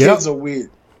fucking kids are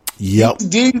weird. Yep.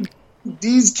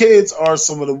 These kids are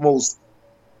some of the most...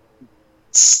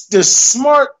 They're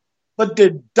smart, but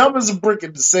they're dumb as a brick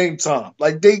at the same time.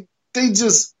 Like, they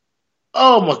just...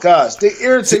 Oh, my gosh. They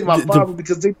irritate my father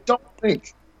because they don't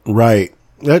think. Right.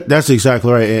 That's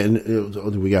exactly right.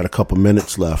 And we got a couple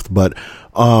minutes left, but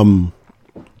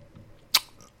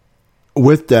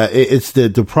with that, it's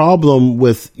the problem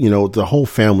with, the whole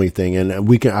family thing. And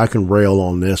I can rail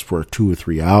on this for 2 or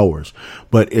 3 hours,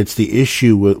 but it's the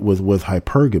issue with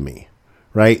hypergamy,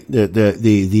 right?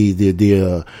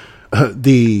 The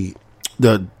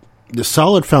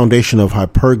solid foundation of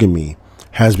hypergamy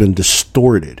has been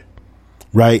distorted,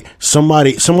 right?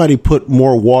 Somebody put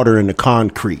more water in the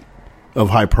concrete of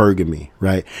hypergamy,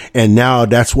 right? And now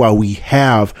that's why we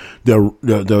have the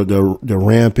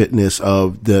rampantness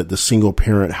of the single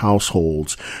parent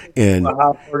households. And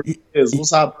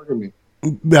what's hypergamy?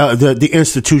 The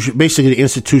institution, basically the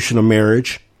institution of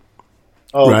marriage,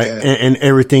 right? And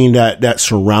everything that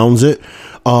surrounds it.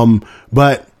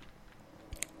 But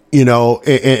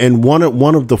and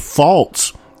one of the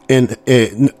faults. And I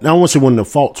don't want to say one of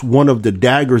the faults. One of the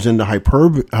daggers in the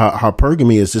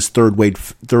hypergamy is this third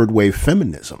wave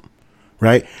feminism,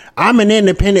 right? I'm an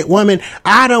independent woman.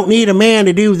 I don't need a man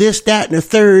to do this, that, and the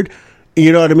third.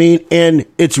 You know what I mean? And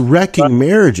it's wrecking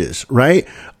marriages, right?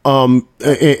 We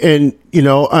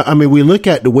look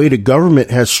at the way the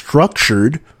government has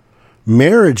structured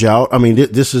marriage out. I mean,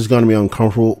 this is going to be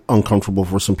uncomfortable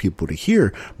for some people to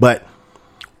hear, but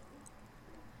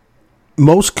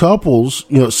most couples,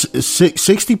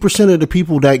 60% of the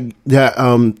people that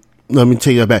let me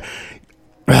tell you that.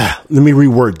 Let me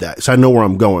reword that. So I know where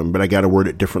I'm going, but I got to word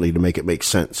it differently to make it make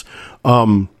sense.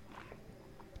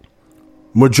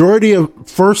 Majority of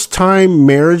first time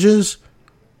marriages,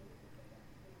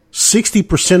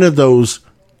 60% of those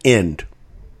end.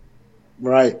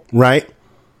 Right.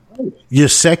 Your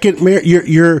second marriage,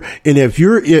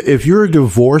 if you're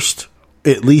divorced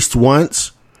at least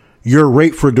once, your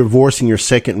rate for divorcing your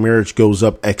second marriage goes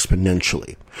up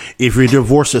exponentially. If you're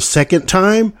divorced a second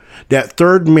time, that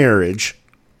third marriage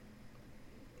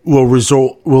will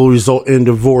result in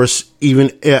divorce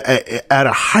even at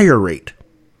a higher rate.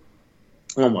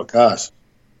 Oh my gosh!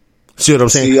 See what I'm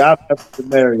saying? I've never been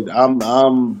married.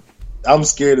 I'm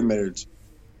scared of marriage.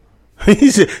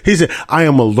 He said, I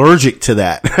am allergic to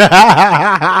that.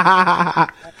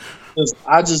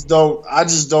 I just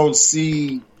don't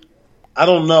see. I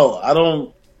don't know. I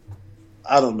don't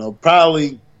know.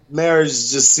 Probably marriage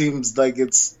just seems like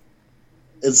it's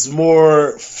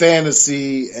more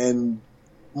fantasy and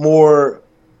more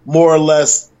or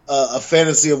less a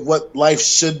fantasy of what life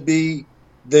should be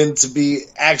than to be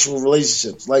actual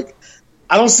relationships. Like,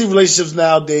 I don't see relationships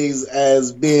nowadays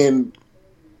as being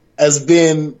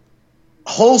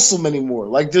wholesome anymore.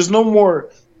 Like, there's no more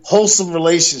wholesome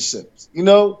relationships,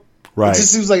 Right. It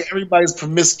just seems like everybody's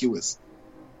promiscuous.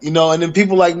 And then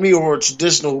people like me who are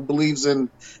traditional, who believes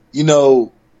in, being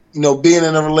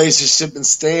in a relationship and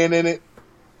staying in it.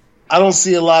 I don't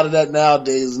see a lot of that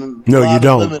nowadays. No, you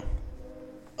don't.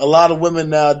 A lot of women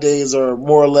nowadays are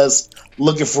more or less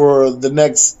looking for the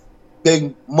next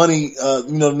big money,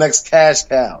 the next cash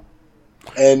cow.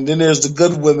 And then there's the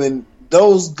good women.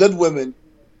 Those good women,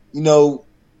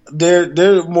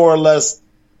 they're more or less,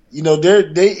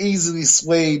 they easily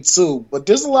swayed too. But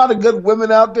there's a lot of good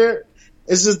women out there.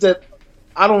 It's just that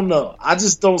I don't know. I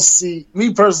just don't see,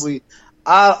 me personally,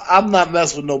 I'm not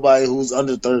messing with nobody who's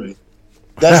under 30.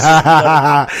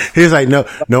 He's like, no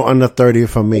under 30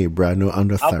 for me, bro. No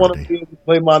under 30. I want to be able to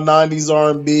play my 90s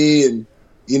R&B and,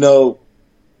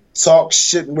 talk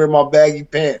shit and wear my baggy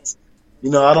pants.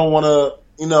 I don't want to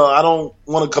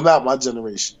come out my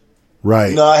generation.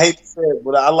 Right. I hate to say it,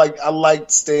 but I like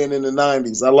staying in the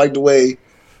 90s. I like the way,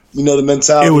 the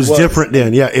mentality was different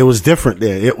then. Yeah, it was different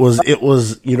then. It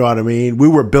was, you know what I mean? We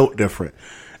were built different.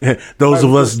 Those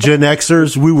of us Gen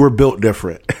Xers, we were built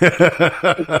different.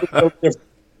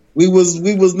 We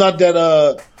was not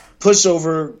that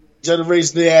pushover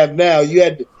generation they have now. You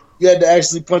had to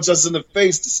actually punch us in the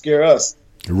face to scare us.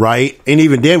 Right. And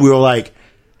even then we were like,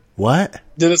 what?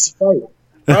 Then it's a fight.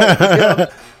 Right?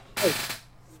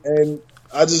 And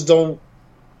I just don't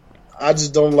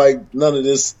like none of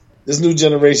this. This new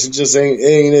generation just ain't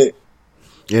it.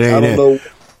 It ain't I don't know what's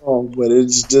wrong, but it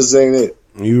just ain't it.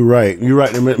 You're right,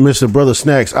 Mr. Brother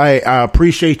Snax. I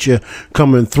appreciate you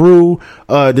coming through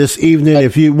this evening.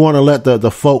 If you want to let the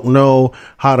folk know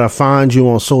how to find you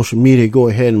on social media, go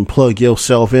ahead and plug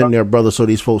yourself in there, brother, so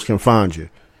these folks can find you.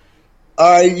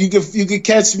 All right, you can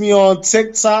catch me on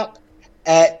TikTok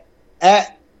at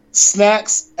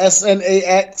Snax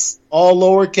SNAX, all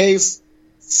lowercase,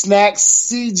 Snax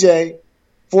CJ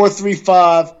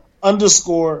 435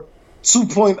 _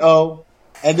 2.0,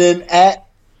 and then at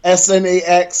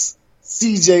SNAX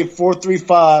CJ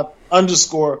 435 _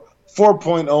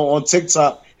 4.0 on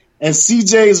TikTok, and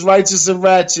CJ is Righteous and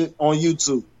Ratchet on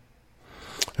YouTube.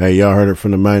 Hey, y'all heard it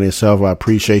from the man himself. I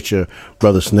appreciate you,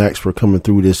 Brother Snax, for coming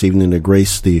through this evening to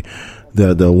grace the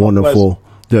wonderful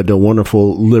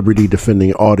liberty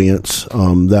defending audience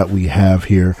that we have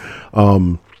here.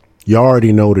 You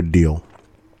already know the deal.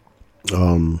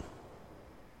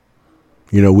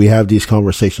 We have these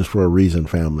conversations for a reason,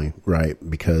 family, right?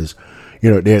 Because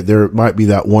there might be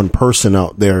that one person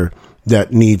out there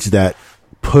that needs that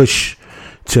push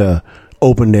to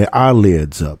open their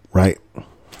eyelids up, right?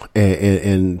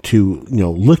 And to,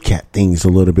 look at things a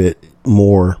little bit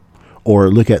more, or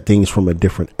look at things from a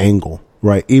different angle,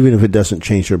 right? Even if it doesn't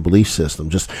change their belief system,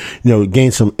 just,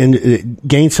 gain some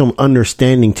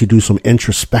understanding, to do some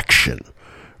introspection,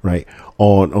 right?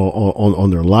 On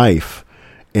their life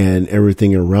and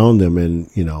everything around them. And,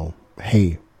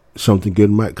 hey, something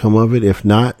good might come of it. If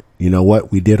not, you know what?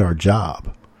 We did our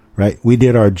job, right? We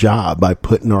did our job by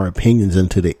putting our opinions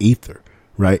into the ether,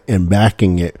 right? And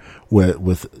backing it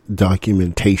with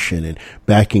documentation, and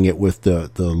backing it with the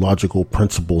logical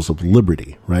principles of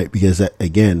liberty, right? Because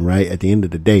again, right, at the end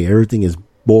of the day, everything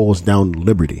boils down to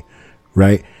liberty,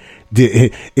 right?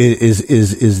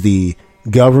 Is the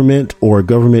government or a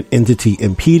government entity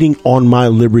impeding on my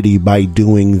liberty by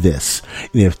doing this?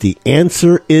 And if the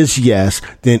answer is yes,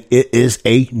 then it is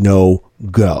a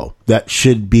no-go. That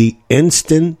should be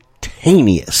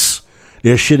instantaneous.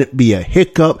 There shouldn't be a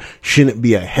hiccup, shouldn't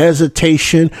be a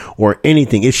hesitation or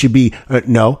anything. It should be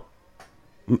no.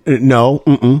 It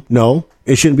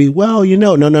shouldn't be,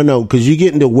 no. Because you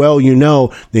get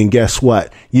into, then guess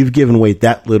what? You've given away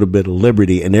that little bit of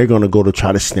liberty, and they're going to go to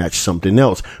try to snatch something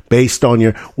else based on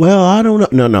your, I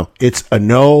don't know. No. It's a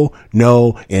no,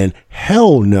 and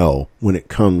hell no when it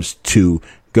comes to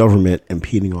government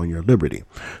impeding on your liberty.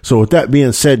 So with that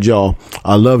being said, y'all,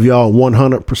 I love y'all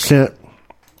 100%.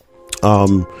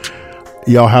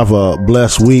 Y'all have a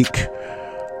blessed week.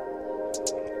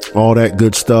 All that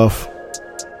good stuff.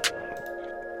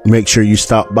 Make sure you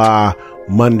stop by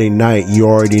Monday night. You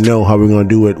already know how we're going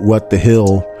to do it. What the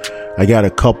Hill. I got a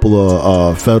couple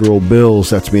of federal bills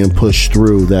that's being pushed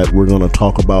through that we're going to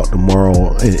talk about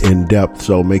tomorrow in depth.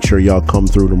 So make sure y'all come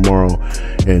through tomorrow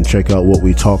and check out what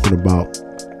we're talking about.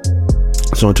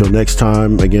 So until next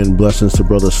time, again, blessings to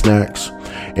Brother Snax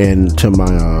and to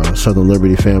my Southern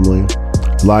Liberty family.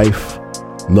 Life,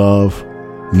 love,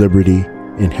 liberty,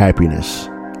 and happiness.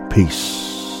 Peace.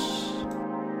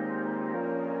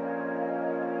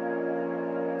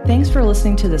 Thanks for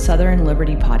listening to the Southern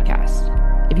Liberty Podcast.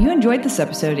 If you enjoyed this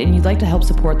episode and you'd like to help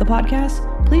support the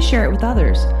podcast, please share it with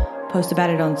others. Post about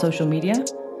it on social media.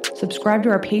 Subscribe to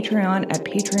our Patreon at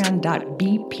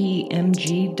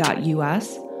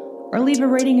patreon.bpmg.us, or leave a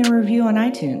rating and review on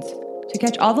iTunes. To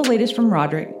catch all the latest from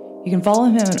Roderick, you can follow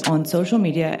him on social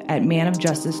media at Man of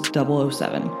Justice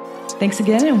 007. Thanks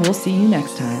again, and we'll see you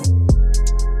next time.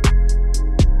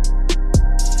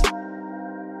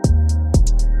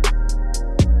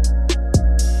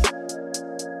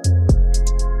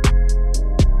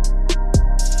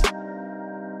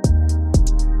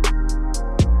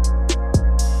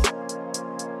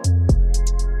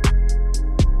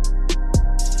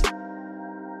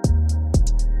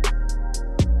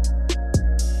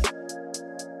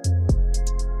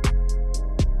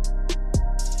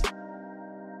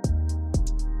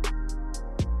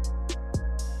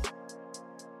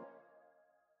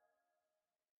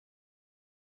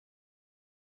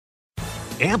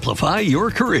 Amplify your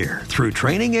career through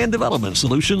training and development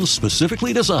solutions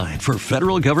specifically designed for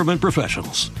federal government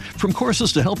professionals. From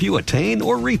courses to help you attain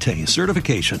or retain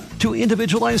certification, to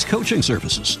individualized coaching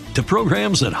services, to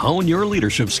programs that hone your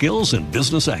leadership skills and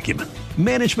business acumen,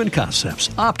 Management Concepts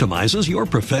optimizes your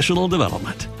professional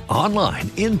development. Online,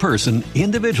 in person,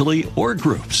 individually, or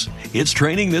groups, it's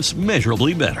training that's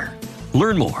measurably better.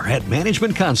 Learn more at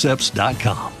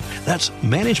managementconcepts.com. That's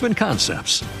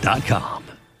managementconcepts.com.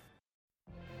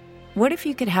 What if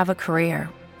you could have a career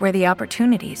where the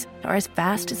opportunities are as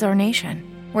vast as our nation,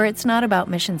 where it's not about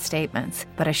mission statements,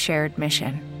 but a shared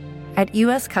mission? At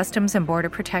U.S. Customs and Border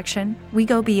Protection, we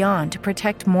go beyond to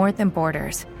protect more than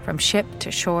borders. From ship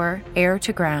to shore, air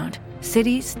to ground,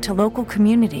 cities to local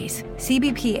communities,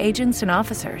 CBP agents and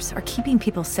officers are keeping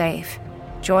people safe.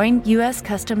 Join U.S.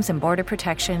 Customs and Border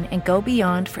Protection and go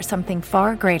beyond for something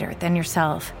far greater than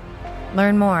yourself.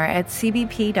 Learn more at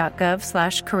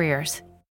cbp.gov/careers.